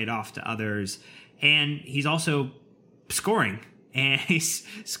and play it off to others. And he's also scoring. And he's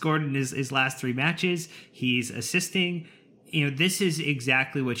scored in his last 3 matches. He's assisting. This is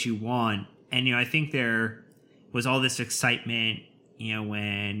exactly what you want. And, I think there was all this excitement,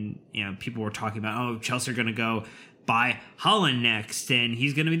 when, people were talking about, Chelsea are going to go buy Haaland next, and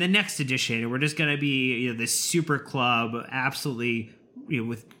he's going to be the next edition, and we're just going to be, this super club, absolutely,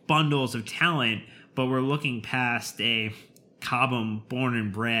 with bundles of talent. But we're looking past a Cobham born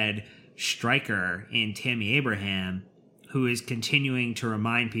and bred striker in Tammy Abraham, who is continuing to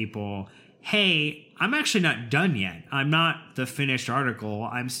remind people, hey, I'm actually not done yet. I'm not the finished article.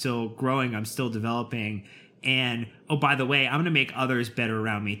 I'm still growing. I'm still developing. And, oh, by the way, I'm going to make others better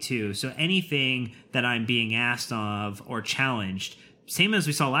around me too. So anything that I'm being asked of or challenged, same as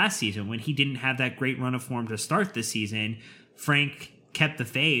we saw last season when he didn't have that great run of form to start the season, Frank kept the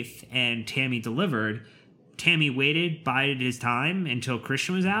faith and Tammy delivered. Tammy waited, bided his time until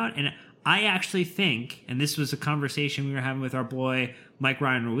Christian was out. And I actually think, and this was a conversation we were having with our boy Mike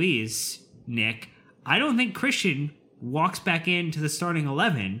Ryan Ruiz, Nick, I don't think Christian walks back into the starting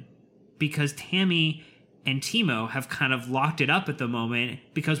 11 because Tammy and Timo have kind of locked it up at the moment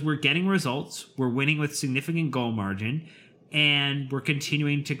because we're getting results, we're winning with significant goal margin, and we're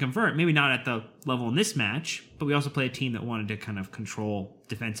continuing to convert. Maybe not at the level in this match, but we also play a team that wanted to kind of control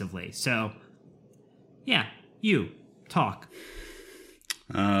defensively. So, yeah, you talk.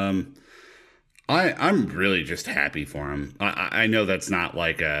 I'm really just happy for him. I know that's not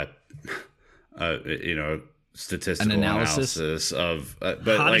like a statistical analysis of, but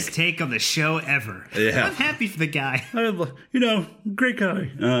hottest take on the show ever. Yeah, I'm happy for the guy. Great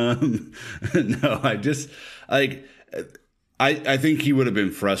guy. No, I think he would have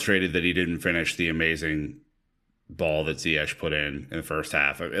been frustrated that he didn't finish the amazing ball that Ziyech put in the first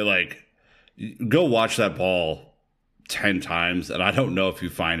half. Go watch that ball 10 times, and I don't know if you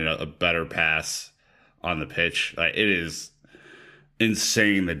find a better pass on the pitch. It is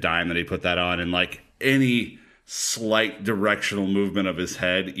insane the dime that he put that on, and any slight directional movement of his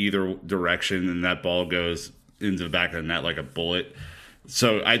head either direction, and that ball goes into the back of the net like a bullet.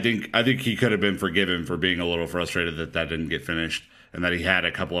 So I think he could have been forgiven for being a little frustrated that didn't get finished, and that he had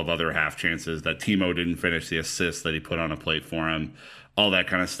a couple of other half chances, that Timo didn't finish the assist that he put on a plate for him, all that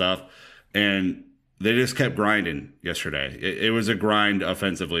kind of stuff. And they just kept grinding yesterday. It was a grind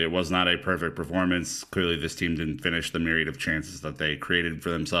offensively. It was not a perfect performance. Clearly, this team didn't finish the myriad of chances that they created for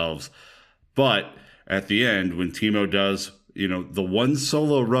themselves. But at the end, when Timo does, the one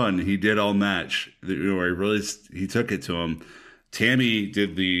solo run he did all match, where he took it to him, Tammy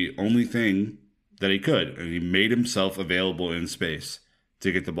did the only thing that he could, and he made himself available in space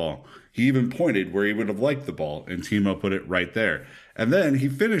to get the ball. He even pointed where he would have liked the ball, and Timo put it right there. And then he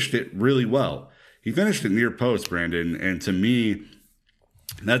finished it really well. He finished it near post, Brandon, and to me,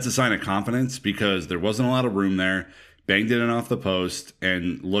 that's a sign of confidence because there wasn't a lot of room there. Banged it in off the post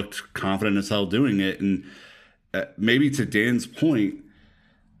and looked confident as hell doing it. And maybe to Dan's point,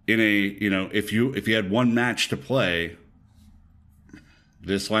 if you had one match to play,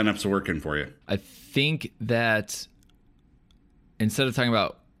 this lineup's working for you. I think that instead of talking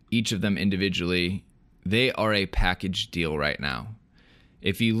about each of them individually, they are a package deal right now.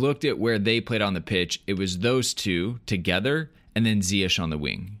 If you looked at where they played on the pitch, it was those two together and then Ziyech on the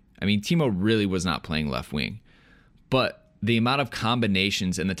wing. I mean, Timo really was not playing left wing. But the amount of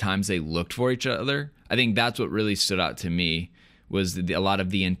combinations and the times they looked for each other, I think that's what really stood out to me, was a lot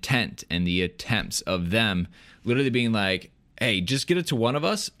of the intent and the attempts of them literally being like, hey, just get it to one of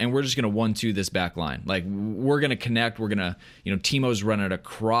us, and we're just going to 1-2 this back line. We're going to connect. We're going to, Timo's running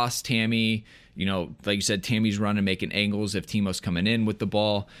across Tammy. Like you said, Tammy's running, making angles if Timo's coming in with the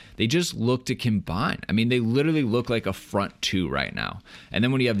ball. They just look to combine. I mean, they literally look like a front two right now. And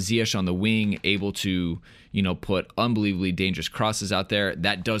then when you have Ziyech on the wing, able to, put unbelievably dangerous crosses out there,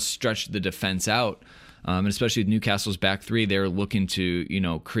 that does stretch the defense out. And especially with Newcastle's back three, they're looking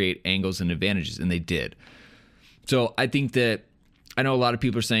to, create angles and advantages, and they did. So I think that, I know a lot of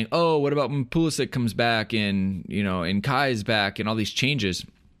people are saying, oh, what about when Pulisic comes back and, and Kai is back and all these changes?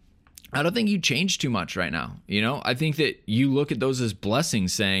 I don't think you change too much right now. I think that you look at those as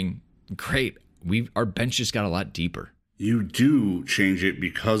blessings, saying, great, our bench just got a lot deeper. You do change it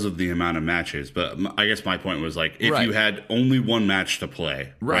because of the amount of matches. But I guess my point was if you had only one match to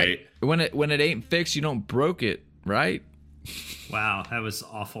play, right? When it ain't fixed, you don't broke it, right? Wow, that was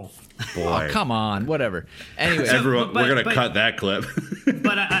awful. Boy. Oh, come on, whatever. Anyway, everyone, we're going to cut that clip.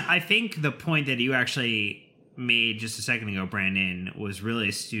 But I think the point that you actually made just a second ago, Brandon, was really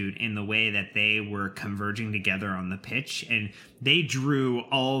astute in the way that they were converging together on the pitch, and they drew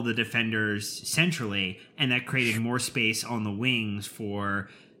all the defenders centrally, and that created more space on the wings for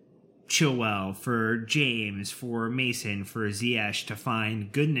Chilwell, for James, for Mason, for Ziyech to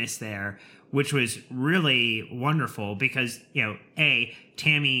find goodness there, which was really wonderful because,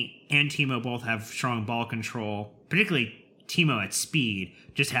 Tammy and Timo both have strong ball control, particularly Timo at speed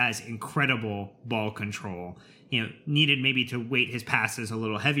just has incredible ball control. Needed maybe to weight his passes a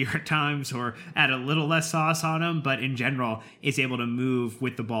little heavier at times or add a little less sauce on them, but in general is able to move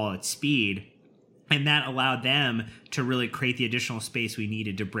with the ball at speed. And that allowed them to really create the additional space we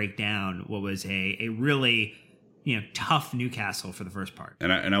needed to break down what was a really, tough Newcastle for the first part.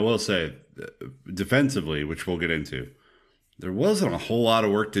 And I will say, defensively, which we'll get into, there wasn't a whole lot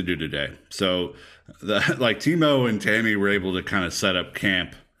of work to do today. So, Timo and Tammy were able to kind of set up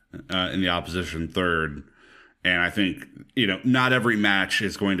camp in the opposition third. And I think, not every match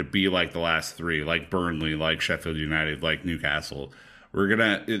is going to be like the last three, like Burnley, like Sheffield United, like Newcastle. There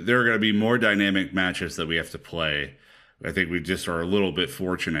are gonna be more dynamic matches that we have to play. I think we just are a little bit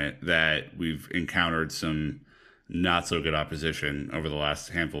fortunate that we've encountered some not so good opposition over the last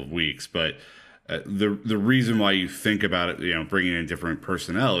handful of weeks. But the reason why you think about it, bringing in different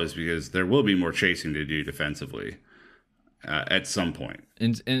personnel is because there will be more chasing to do defensively at some point.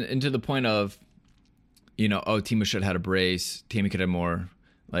 And to the point of, Timo should have had a brace, Tammy could have more.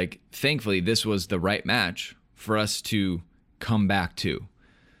 Thankfully, this was the right match for us to come back to.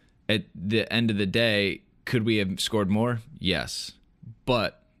 At the end of the day, could we have scored more? Yes.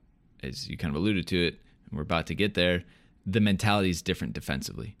 But, as you kind of alluded to it, and we're about to get there, the mentality is different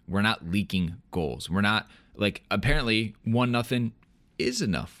defensively. We're not leaking goals. We're not, apparently 1-0 is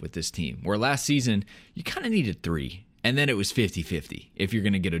enough with this team. Where last season, you kind of needed 3. And then it was 50-50 if you're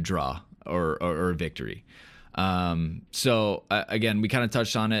going to get a draw or a victory. So, again, we kind of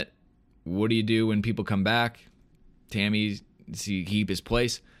touched on it. What do you do when people come back? Tammy, keep his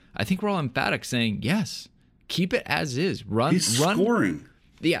place. I think we're all emphatic saying, yes, keep it as is. He's scoring.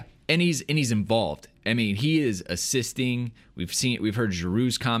 Yeah, and he's involved. I mean, he is assisting. We've heard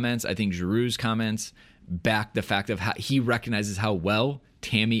Giroud's comments. I think Giroud's comments back the fact of how he recognizes how well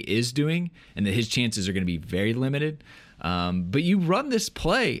Tammy is doing and that his chances are going to be very limited. But you run this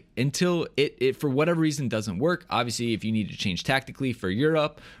play until it for whatever reason doesn't work. Obviously, if you need to change tactically for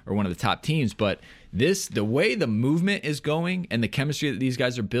Europe or one of the top teams, but the way the movement is going and the chemistry that these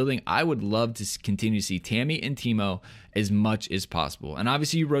guys are building, I would love to continue to see Tammy and Timo as much as possible. And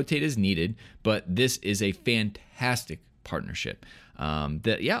obviously, you rotate as needed, but this is a fantastic partnership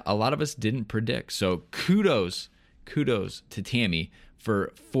that a lot of us didn't predict. So kudos to Tammy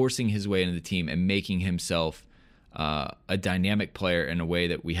for forcing his way into the team and making himself a dynamic player in a way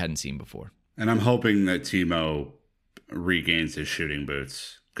that we hadn't seen before. And I'm hoping that Timo regains his shooting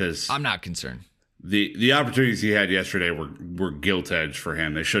boots, because I'm not concerned. The opportunities he had yesterday were gilt-edged for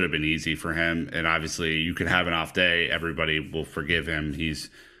him. They should have been easy for him. And obviously, you can have an off day. Everybody will forgive him.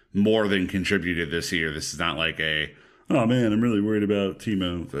 He's more than contributed this year. This is not like oh man, I'm really worried about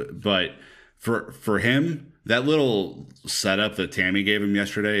Timo. But for him, that little setup that Tammy gave him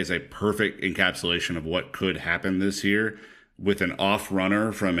yesterday is a perfect encapsulation of what could happen this year with an off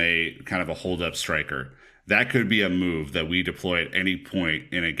runner from a kind of a hold-up striker. That could be a move that we deploy at any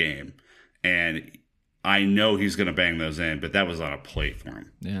point in a game. And I know he's going to bang those in, but that was on a plate for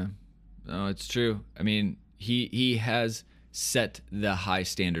him. Yeah, no, it's true. I mean, he has set the high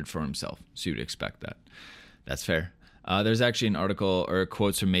standard for himself, so you'd expect that. That's fair. There's actually an article or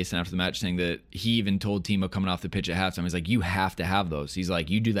quotes from Mason after the match saying that he even told Timo coming off the pitch at halftime, he's like, you have to have those. He's like,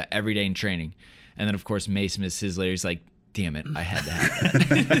 you do that every day in training. And then, of course, Mason is his later. He's like, damn it, I had to have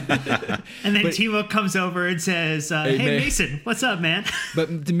that. And then Timo comes over and says, hey, Mason, what's up, man?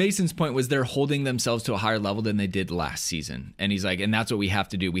 But to Mason's point was they're holding themselves to a higher level than they did last season. And he's like, and that's what we have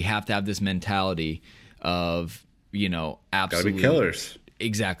to do. We have to have this mentality of, absolute. Gotta be killers.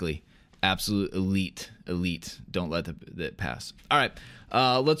 Exactly. Absolute elite. Don't let that pass. All right.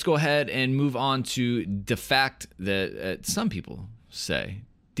 Let's go ahead and move on to the fact that some people say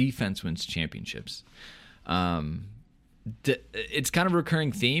defense wins championships. It's kind of a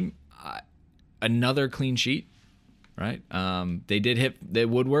recurring theme. Another clean sheet, right? They did hit the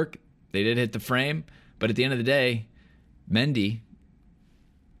woodwork. They did hit the frame. But at the end of the day, Mendy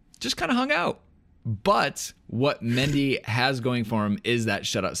just kind of hung out. But what Mendy has going for him is that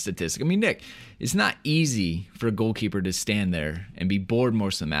shutout statistic. I mean, Nick, it's not easy for a goalkeeper to stand there and be bored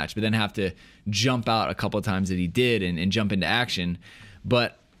most of the match, but then have to jump out a couple of times that he did and jump into action.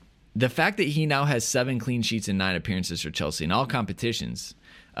 But the fact that he now has 7 clean sheets in 9 appearances for Chelsea in all competitions,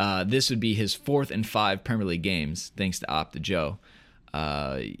 this would be his 4th in 5 Premier League games, thanks to Opta Joe.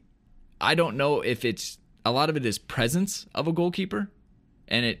 I don't know if it's a lot of it is presence of a goalkeeper,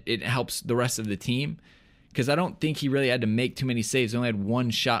 and it helps the rest of the team, because I don't think he really had to make too many saves. He only had 1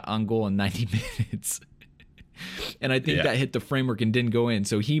 shot on goal in 90 minutes. And I think that hit the framework and didn't go in.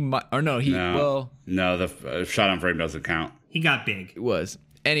 So he might, or no, the shot on frame doesn't count. He got big. It was.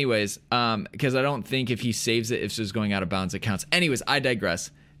 Anyways, because I don't think if he saves it, if it's going out of bounds, it counts. Anyways, I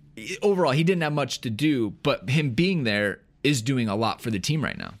digress. Overall, he didn't have much to do, but him being there is doing a lot for the team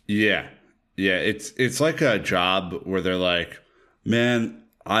right now. Yeah. It's like a job where they're like, man,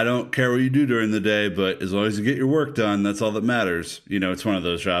 I don't care what you do during the day, but as long as you get your work done, that's all that matters. It's one of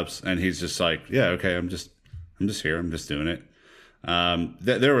those jobs. And he's just like, yeah, okay, I'm just here. I'm just doing it.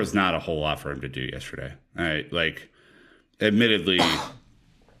 There was not a whole lot for him to do yesterday. Admittedly,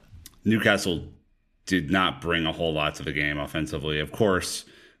 Newcastle did not bring a whole lot to the game offensively. Of course,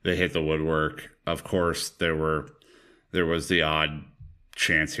 they hit the woodwork. Of course, there was the odd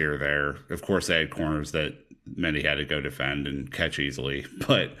chance here or there. Of course, they had corners that Mendy had to go defend and catch easily.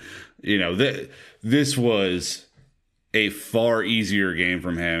 But, this was a far easier game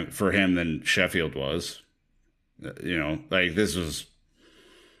for him than Sheffield was. This was...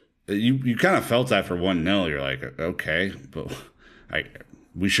 You kind of felt that for 1-0. You're like, okay, but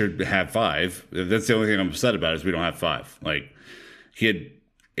we should have 5. That's the only thing I'm upset about is we don't have 5. He had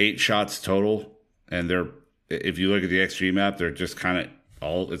 8 shots total, and if you look at the XG map, they're just kind of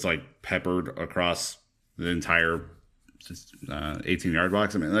it's peppered across the entire 18-yard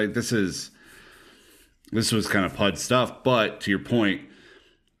box. I mean, this was kind of PUD stuff. But to your point,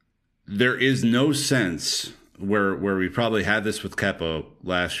 there is no sense where we probably had this with Kepa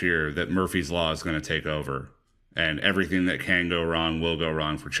last year that Murphy's Law is going to take over and everything that can go wrong will go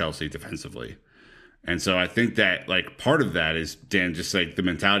wrong for Chelsea defensively. And so I think that part of that is, Dan, just the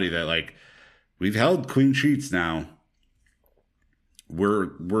mentality that we've held clean sheets now. We're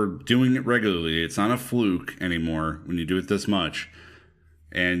doing it regularly. It's not a fluke anymore when you do it this much.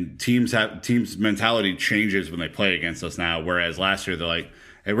 And teams' mentality changes when they play against us now. Whereas last year they're like,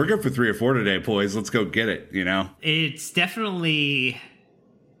 hey, we're good for 3 or 4 today, boys. Let's go get it, It's definitely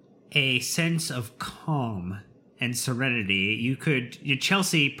a sense of calm and serenity.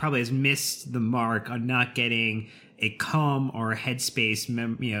 Chelsea probably has missed the mark on not getting a calm or headspace,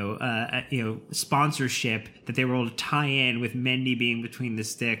 sponsorship that they were able to tie in with Mendy being between the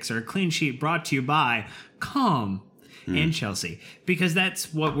sticks, or a clean sheet brought to you by Calm and Chelsea, because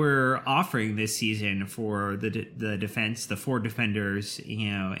that's what we're offering this season for the defense, the 4 defenders,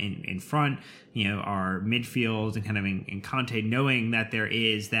 in front, our midfield, and kind of in Conte, knowing that there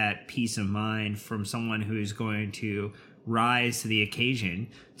is that peace of mind from someone who is going to rise to the occasion,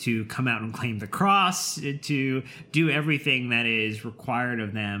 to come out and claim the cross, to do everything that is required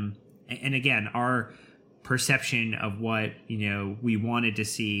of them. And again, our perception of what we wanted to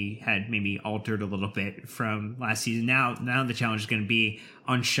see had maybe altered a little bit from last season. Now the challenge is going to be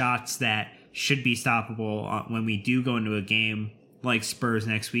on shots that should be stoppable when we do go into a game like Spurs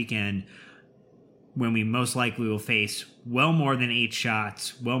next weekend, when we most likely will face well more than 8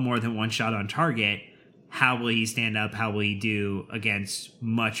 shots, well more than 1 shot on target. How will he stand up? How will he do against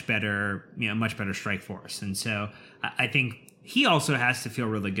much better strike force? And so I think he also has to feel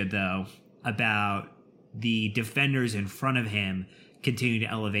really good, though, about the defenders in front of him continuing to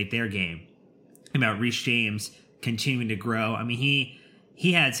elevate their game, about Reece James continuing to grow. I mean,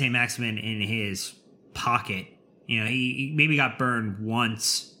 he had Saint-Maximin in his pocket. He maybe got burned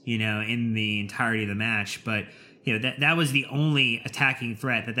once, in the entirety of the match, but that was the only attacking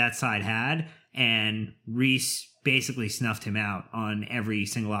threat that side had. And Reece basically snuffed him out on every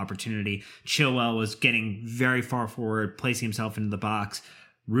single opportunity. Chilwell was getting very far forward, placing himself into the box.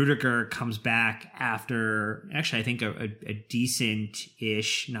 Rudiger comes back after, actually, I think a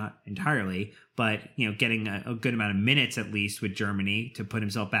decent-ish, not entirely, but, getting a good amount of minutes at least with Germany to put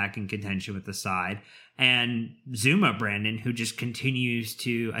himself back in contention with the side. And Zuma, Brandon, who just continues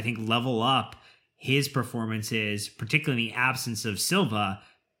to, I think, level up his performances, particularly in the absence of Silva.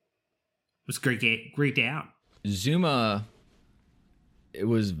 It was a great day out. Zuma, it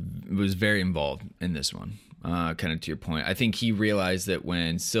was very involved in this one. Kind of to your point, I think he realized that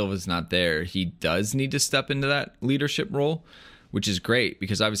when Silva's not there, he does need to step into that leadership role, which is great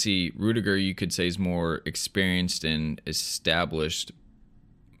because obviously Rudiger, you could say, is more experienced and established,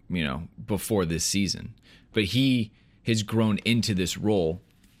 before this season. But he has grown into this role,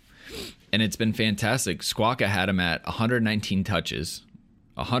 and it's been fantastic. Squawka had him at 119 touches,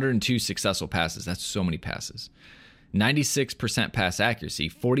 102 successful passes. That's so many passes. 96% pass accuracy,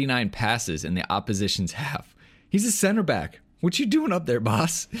 49 passes in the opposition's half. He's a center back. What you doing up there,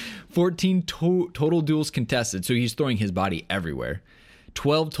 boss? 14 total duels contested, so he's throwing his body everywhere.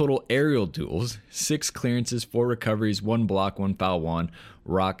 12 total aerial duels, 6 clearances, 4 recoveries, 1 block, 1 foul, 1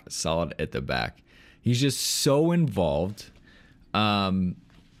 rock solid at the back. He's just so involved.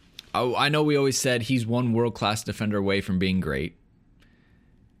 I know we always said he's one world-class defender away from being great.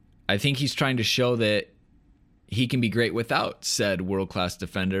 I think he's trying to show that he can be great without said world-class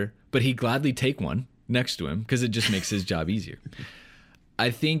defender, but he'd gladly take one next to him because it just makes his job easier. I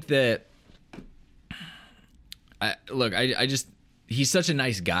think that, he's such a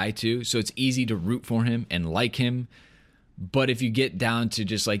nice guy too, so it's easy to root for him and like him. But if you get down to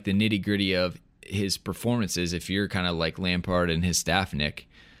just like the nitty gritty of his performances, if you're kind of like Lampard and his staff, Nick,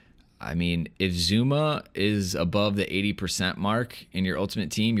 I mean, if Zuma is above the 80% mark in your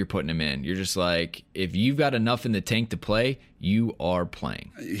ultimate team, you're putting him in. You're just like, if you've got enough in the tank to play, you are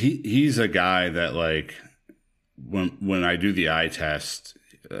playing. He's a guy that, like, when I do the eye test,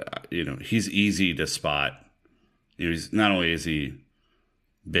 he's easy to spot. He's not only is he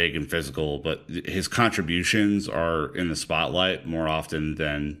big and physical, but his contributions are in the spotlight more often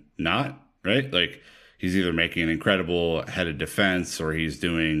than not, right? Like, he's either making an incredible head of defense or he's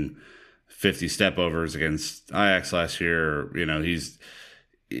doing 50 step overs against Ajax last year.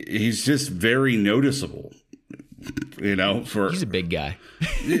 He's just very noticeable, he's a big guy.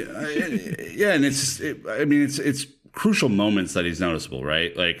 Yeah. And it's crucial moments that he's noticeable,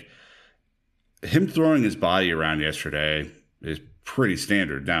 right? Like, him throwing his body around yesterday is pretty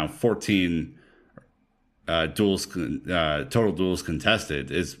standard. Now, 14 total duels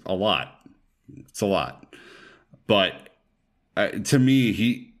contested is a lot. It's a lot. But to me,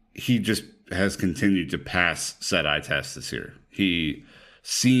 he just has continued to pass said eye test this year. He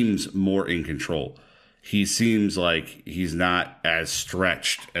seems more in control. He seems like he's not as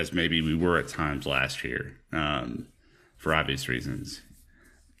stretched as maybe we were at times last year, for obvious reasons.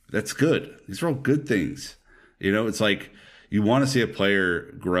 That's good. These are all good things. It's like you want to see a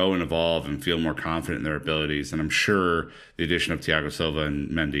player grow and evolve and feel more confident in their abilities. And I'm sure the addition of Thiago Silva and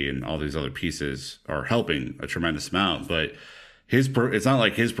Mendy and all these other pieces are helping a tremendous amount. But it's not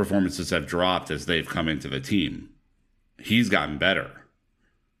like his performances have dropped as they've come into the team. He's gotten better.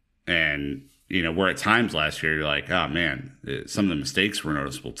 And, where at times last year, you're like, oh, man, some of the mistakes were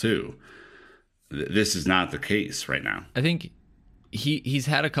noticeable too. This is not the case right now. I think he's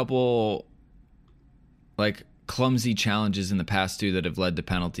had a couple, like, clumsy challenges in the past too that have led to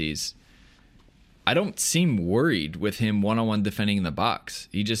penalties. I don't seem worried with him one-on-one defending in the box.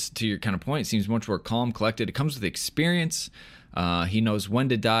 He just, to your kind of point, seems much more calm, collected. It comes with experience. He knows when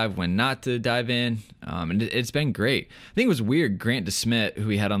to dive, when not to dive in. And it's been great. I think it was weird. Grant DeSmit, who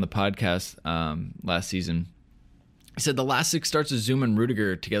we had on the podcast last season, he said the last 6 starts of Zuma and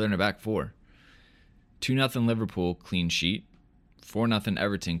Rudiger together in a back 4. 2-0 Liverpool, clean sheet. 4-0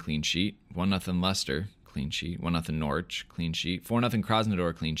 Everton, clean sheet. 1-0 Leicester, clean sheet. 1-0 Norwich, clean sheet. 4-0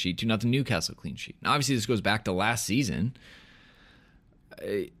 Krasnodar, clean sheet. 2-0 Newcastle, clean sheet. Now, obviously, this goes back to last season.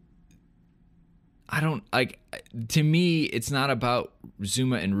 I don't like. To me, it's not about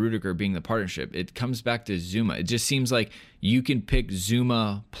Zuma and Rudiger being the partnership. It comes back to Zuma. It just seems like you can pick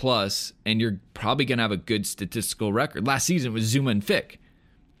Zuma plus, and you're probably gonna have a good statistical record. Last season was Zuma and Fick.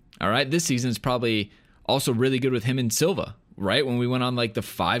 All right, this season is probably also really good with him and Silva. Right when we went on like the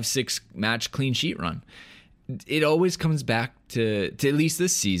 5-6 match clean sheet run, it always comes back to at least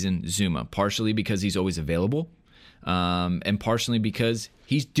this season Zuma, partially because he's always available, and partially because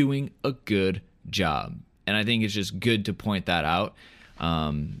he's doing a good job. And I think it's just good to point that out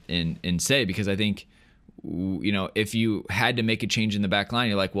and say, because I think, if you had to make a change in the back line,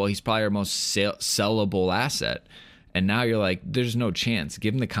 you're like, well, he's probably our most sellable asset. And now you're like, there's no chance.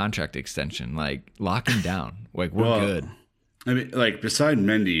 Give him the contract extension. Like, lock him down. Like, we're good. I mean, like, beside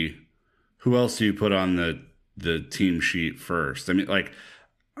Mendy, who else do you put on the team sheet first? I mean, like,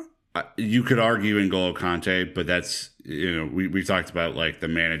 you could argue N'Golo Kante, but that's, we talked about, like, the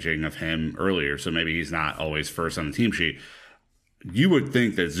managing of him earlier, so maybe he's not always first on the team sheet. You would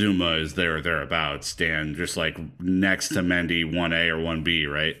think that Zuma is there or thereabouts, Dan, just, like, next to Mendy, 1A or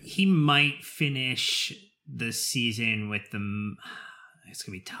 1B, right? He might finish the season with the... It's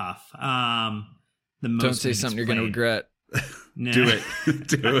going to be tough. The most Don't say something you're going to regret. No. Do it.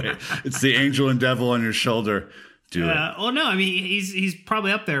 Do it. It's the angel and devil on your shoulder. Do it. Well, no, I mean, he's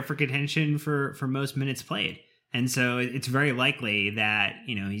probably up there for contention for most minutes played. And so it's very likely that,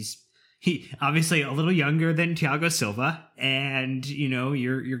 he obviously a little younger than Thiago Silva. And,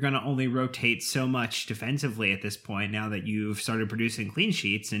 you're going to only rotate so much defensively at this point now that you've started producing clean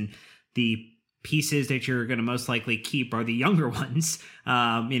sheets. And the pieces that you're going to most likely keep are the younger ones.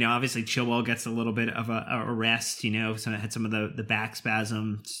 Obviously Chilwell gets a little bit of a rest, so had some of the back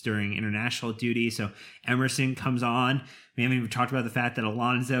spasms during international duty. So Emerson comes on. We haven't even talked about the fact that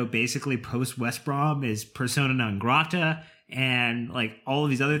Alonso basically post West Brom is persona non grata, and like all of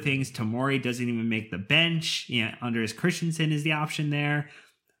these other things. Tomori doesn't even make the bench. Andreas Christensen is the option there.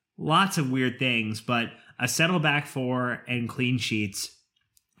 Lots of weird things, but a settle back 4 and clean sheets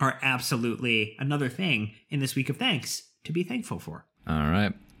are absolutely another thing in this week of thanks to be thankful for. All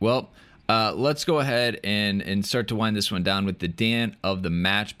right. Well, let's go ahead and start to wind this one down with the Dan of the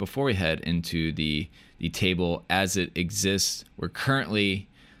match before we head into the table as it exists. We're currently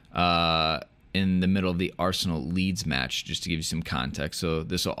in the middle of the Arsenal-Leeds match, just to give you some context. So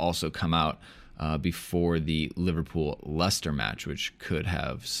this will also come out before the Liverpool-Leicester match, which could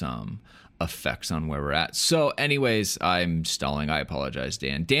have some effects on where we're at. So anyways, I'm stalling. I apologize,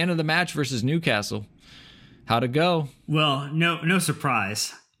 Dan. Dan of the match versus Newcastle. How'd it go? Well, no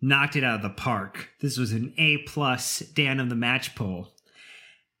surprise. Knocked it out of the park. This was an A+ Dan of the match poll.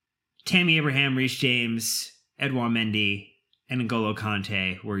 Tammy Abraham, Reece James, Edouard Mendy, and N'Golo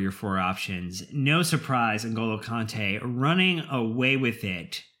Kante were your 4 options. No surprise, N'Golo Kante running away with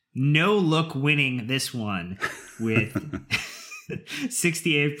it. No look winning this one with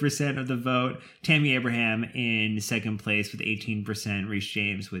 68% of the vote. Tammy Abraham in second place with 18%. Reece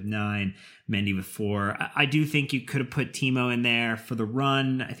James with 9%. Mendy with 4%. I do think you could have put Timo in there for the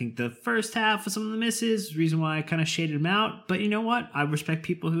run. I think the first half with some of the misses, reason why I kind of shaded him out. But you know what? I respect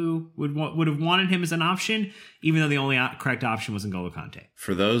people who would have wanted him as an option, even though the only correct option was N'Golo Kante.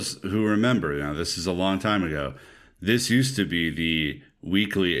 For those who remember, now this is a long time ago, this used to be the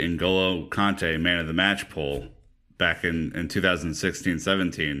weekly N'Golo Kante Man of the Match poll back in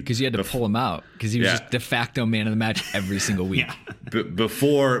 2016-17. Because you had to pull him out, because he was just de facto man of the match every single week.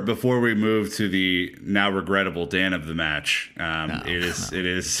 Before we move to the now regrettable Dan of the match, it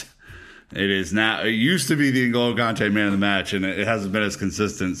is now. It used to be the N'Golo Kante Man of the Match, and it hasn't been as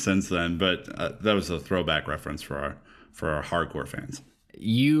consistent since then. But that was a throwback reference for our hardcore fans.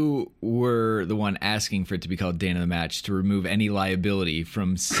 You were the one asking for it to be called Dan of the Match to remove any liability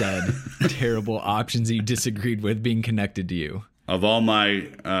from said terrible options that you disagreed with being connected to you. Of all my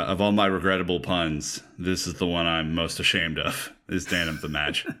regrettable puns, this is the one I'm most ashamed of. Is Dan of the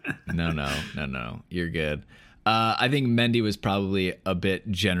Match. No. You're good. I think Mendy was probably a bit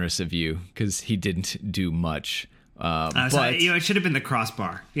generous of you because he didn't do much. But it should have been the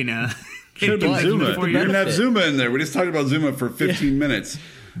crossbar. Should have been Zuma. We didn't have Zuma in there. We just talked about Zuma for 15 minutes.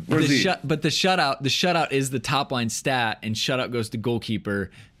 Where's he? But the shutout is the top line stat, and shutout goes to goalkeeper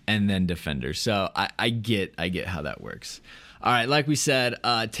and then defender. So I get how that works. All right, like we said,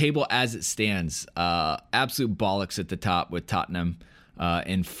 table as it stands, absolute bollocks at the top with Tottenham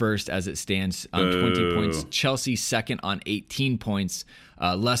in first as it stands on 20 points. Chelsea second on 18 points.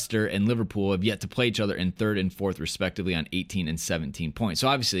 Leicester and Liverpool have yet to play each other in third and fourth, respectively, on 18 and 17 points. So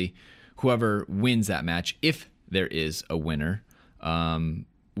obviously, whoever wins that match, if there is a winner,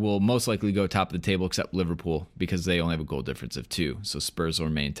 will most likely go top of the table, except Liverpool, because they only have a goal difference of 2. So Spurs will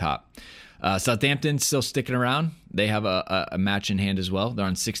remain top. Southampton still sticking around. They have a match in hand as well. They're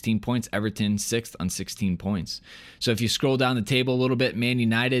on 16 points. Everton 6th on 16 points. So if you scroll down the table a little bit, Man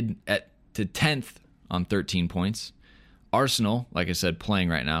United to 10th on 13 points. Arsenal, like I said, playing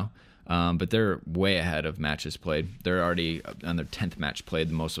right now. But they're way ahead of matches played. They're already on their 10th match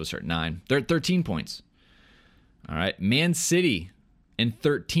played. Most of us are at 9. They're at 13 points. All right. Man City in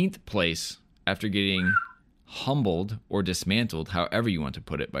 13th place after getting humbled or dismantled, however you want to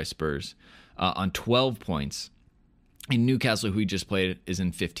put it, by Spurs, on 12 points. And Newcastle, who we just played, is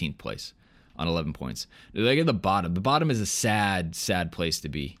in 15th place on 11 points. Look at the bottom. The bottom is a sad, sad place to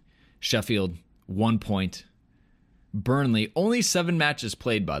be. Sheffield, 1 point. Burnley, only 7 matches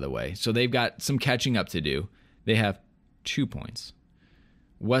played, by the way, so they've got some catching up to do. They have 2 points.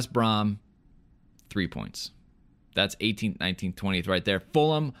 West Brom, 3 points. That's 18th, 19th, 20th right there.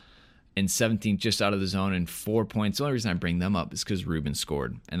 Fulham in 17th, just out of the zone, and 4 points. The only reason I bring them up is because Ruben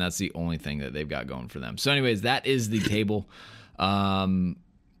scored, and that's the only thing that they've got going for them. So anyways, that is the table.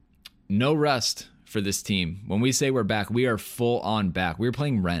 No rest for this team. When we say we're back, we are full on back. We're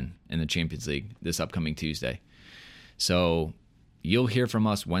playing Rennes in the Champions League this upcoming Tuesday. So you'll hear from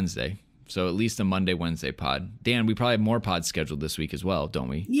us Wednesday. So at least a Monday, Wednesday pod. Dan, we probably have more pods scheduled this week as well, don't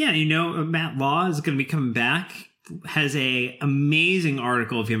we? Yeah, Matt Law is going to be coming back. Has a amazing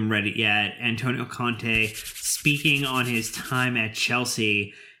article, if you haven't read it yet. Antonio Conte speaking on his time at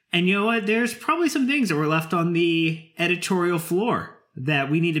Chelsea. And you know what? There's probably some things that were left on the editorial floor that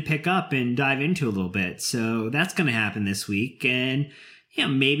we need to pick up and dive into a little bit. So that's going to happen this week. And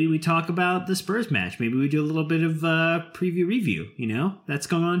maybe we talk about the Spurs match. Maybe we do a little bit of preview review. That's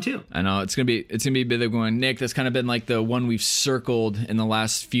going on too. I know it's gonna be a bit of going. Nick, that's kind of been like the one we've circled in the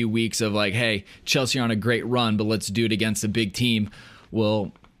last few weeks of like, hey, Chelsea are on a great run, but let's do it against a big team.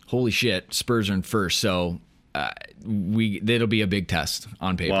 Well, holy shit, Spurs are in first, so it'll be a big test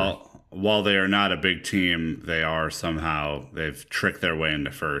on paper. Well, while they are not a big team, they've tricked their way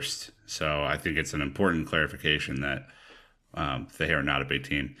into first. So I think it's an important clarification that. They are not a big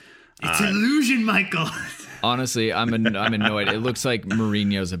team. It's an illusion, Michael. Honestly, I'm annoyed. It looks like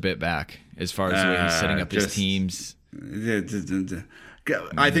Mourinho's a bit back as far as the way he's setting up his teams.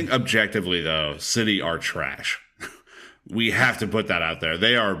 I think objectively, though, City are trash. We have to put that out there.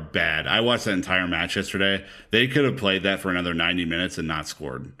 They are bad. I watched that entire match yesterday. They could have played that for another 90 minutes and not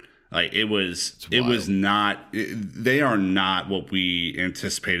scored. Like it was not. They are not what we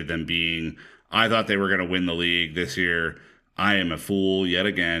anticipated them being. I thought they were going to win the league this year. I am a fool yet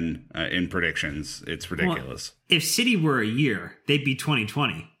again in predictions. It's ridiculous. Well, if City were a year, they'd be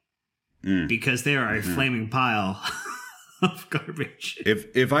 2020 because they are a flaming pile of garbage.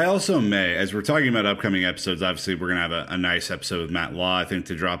 If I also may, as we're talking about upcoming episodes, obviously we're going to have a nice episode with Matt Law, I think,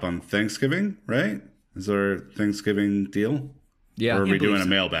 to drop on Thanksgiving, right? Is there a Thanksgiving deal? Yeah. Or are we doing a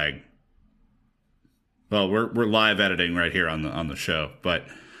mailbag? Well, we're live editing right here on the show, but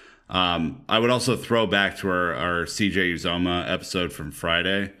I would also throw back to our CJ Uzoma episode from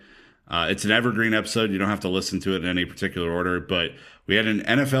Friday. It's an evergreen episode. You don't have to listen to it in any particular order, but we had an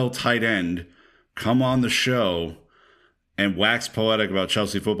NFL tight end come on the show and wax poetic about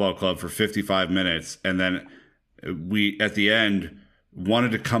Chelsea Football Club for 55 minutes, and then we, at the end,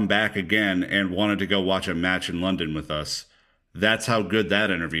 wanted to come back again and wanted to go watch a match in London with us. That's how good that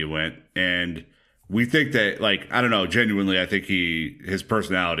interview went, and we think that, like, I don't know, genuinely, I think his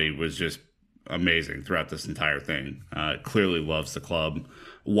personality was just amazing throughout this entire thing. Clearly loves the club.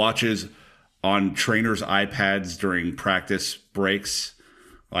 Watches on trainers' iPads during practice breaks.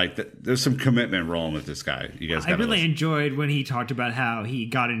 Like, there's some commitment rolling with this guy. You guys, I really enjoyed when he talked about how he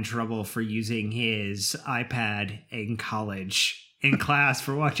got in trouble for using his iPad in college in class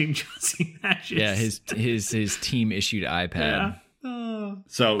for watching Chelsea matches. Yeah, his team issued iPad. Yeah.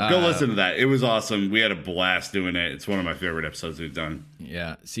 So go listen to that. It was awesome. We had a blast doing it. It's one of my favorite episodes we've done.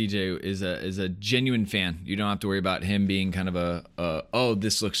 Yeah, CJ is a genuine fan. You don't have to worry about him being kind of oh,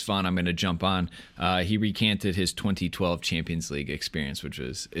 this looks fun, I'm going to jump on. He recanted his 2012 Champions League experience, which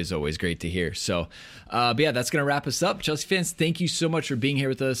is always great to hear. So, but yeah, that's going to wrap us up. Chelsea fans, thank you so much for being here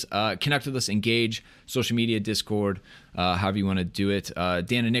with us. Connect with us, engage, social media, Discord, however you want to do it.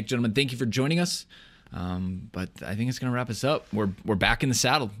 Dan and Nick, gentlemen, thank you for joining us. But I think it's going to wrap us up. We're back in the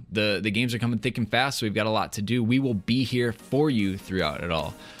saddle. The games are coming thick and fast, so we've got a lot to do. We will be here for you throughout it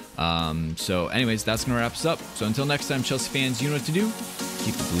all. So anyways, that's going to wrap us up. So until next time, Chelsea fans, you know what to do.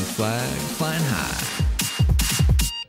 Keep the blue flag flying high.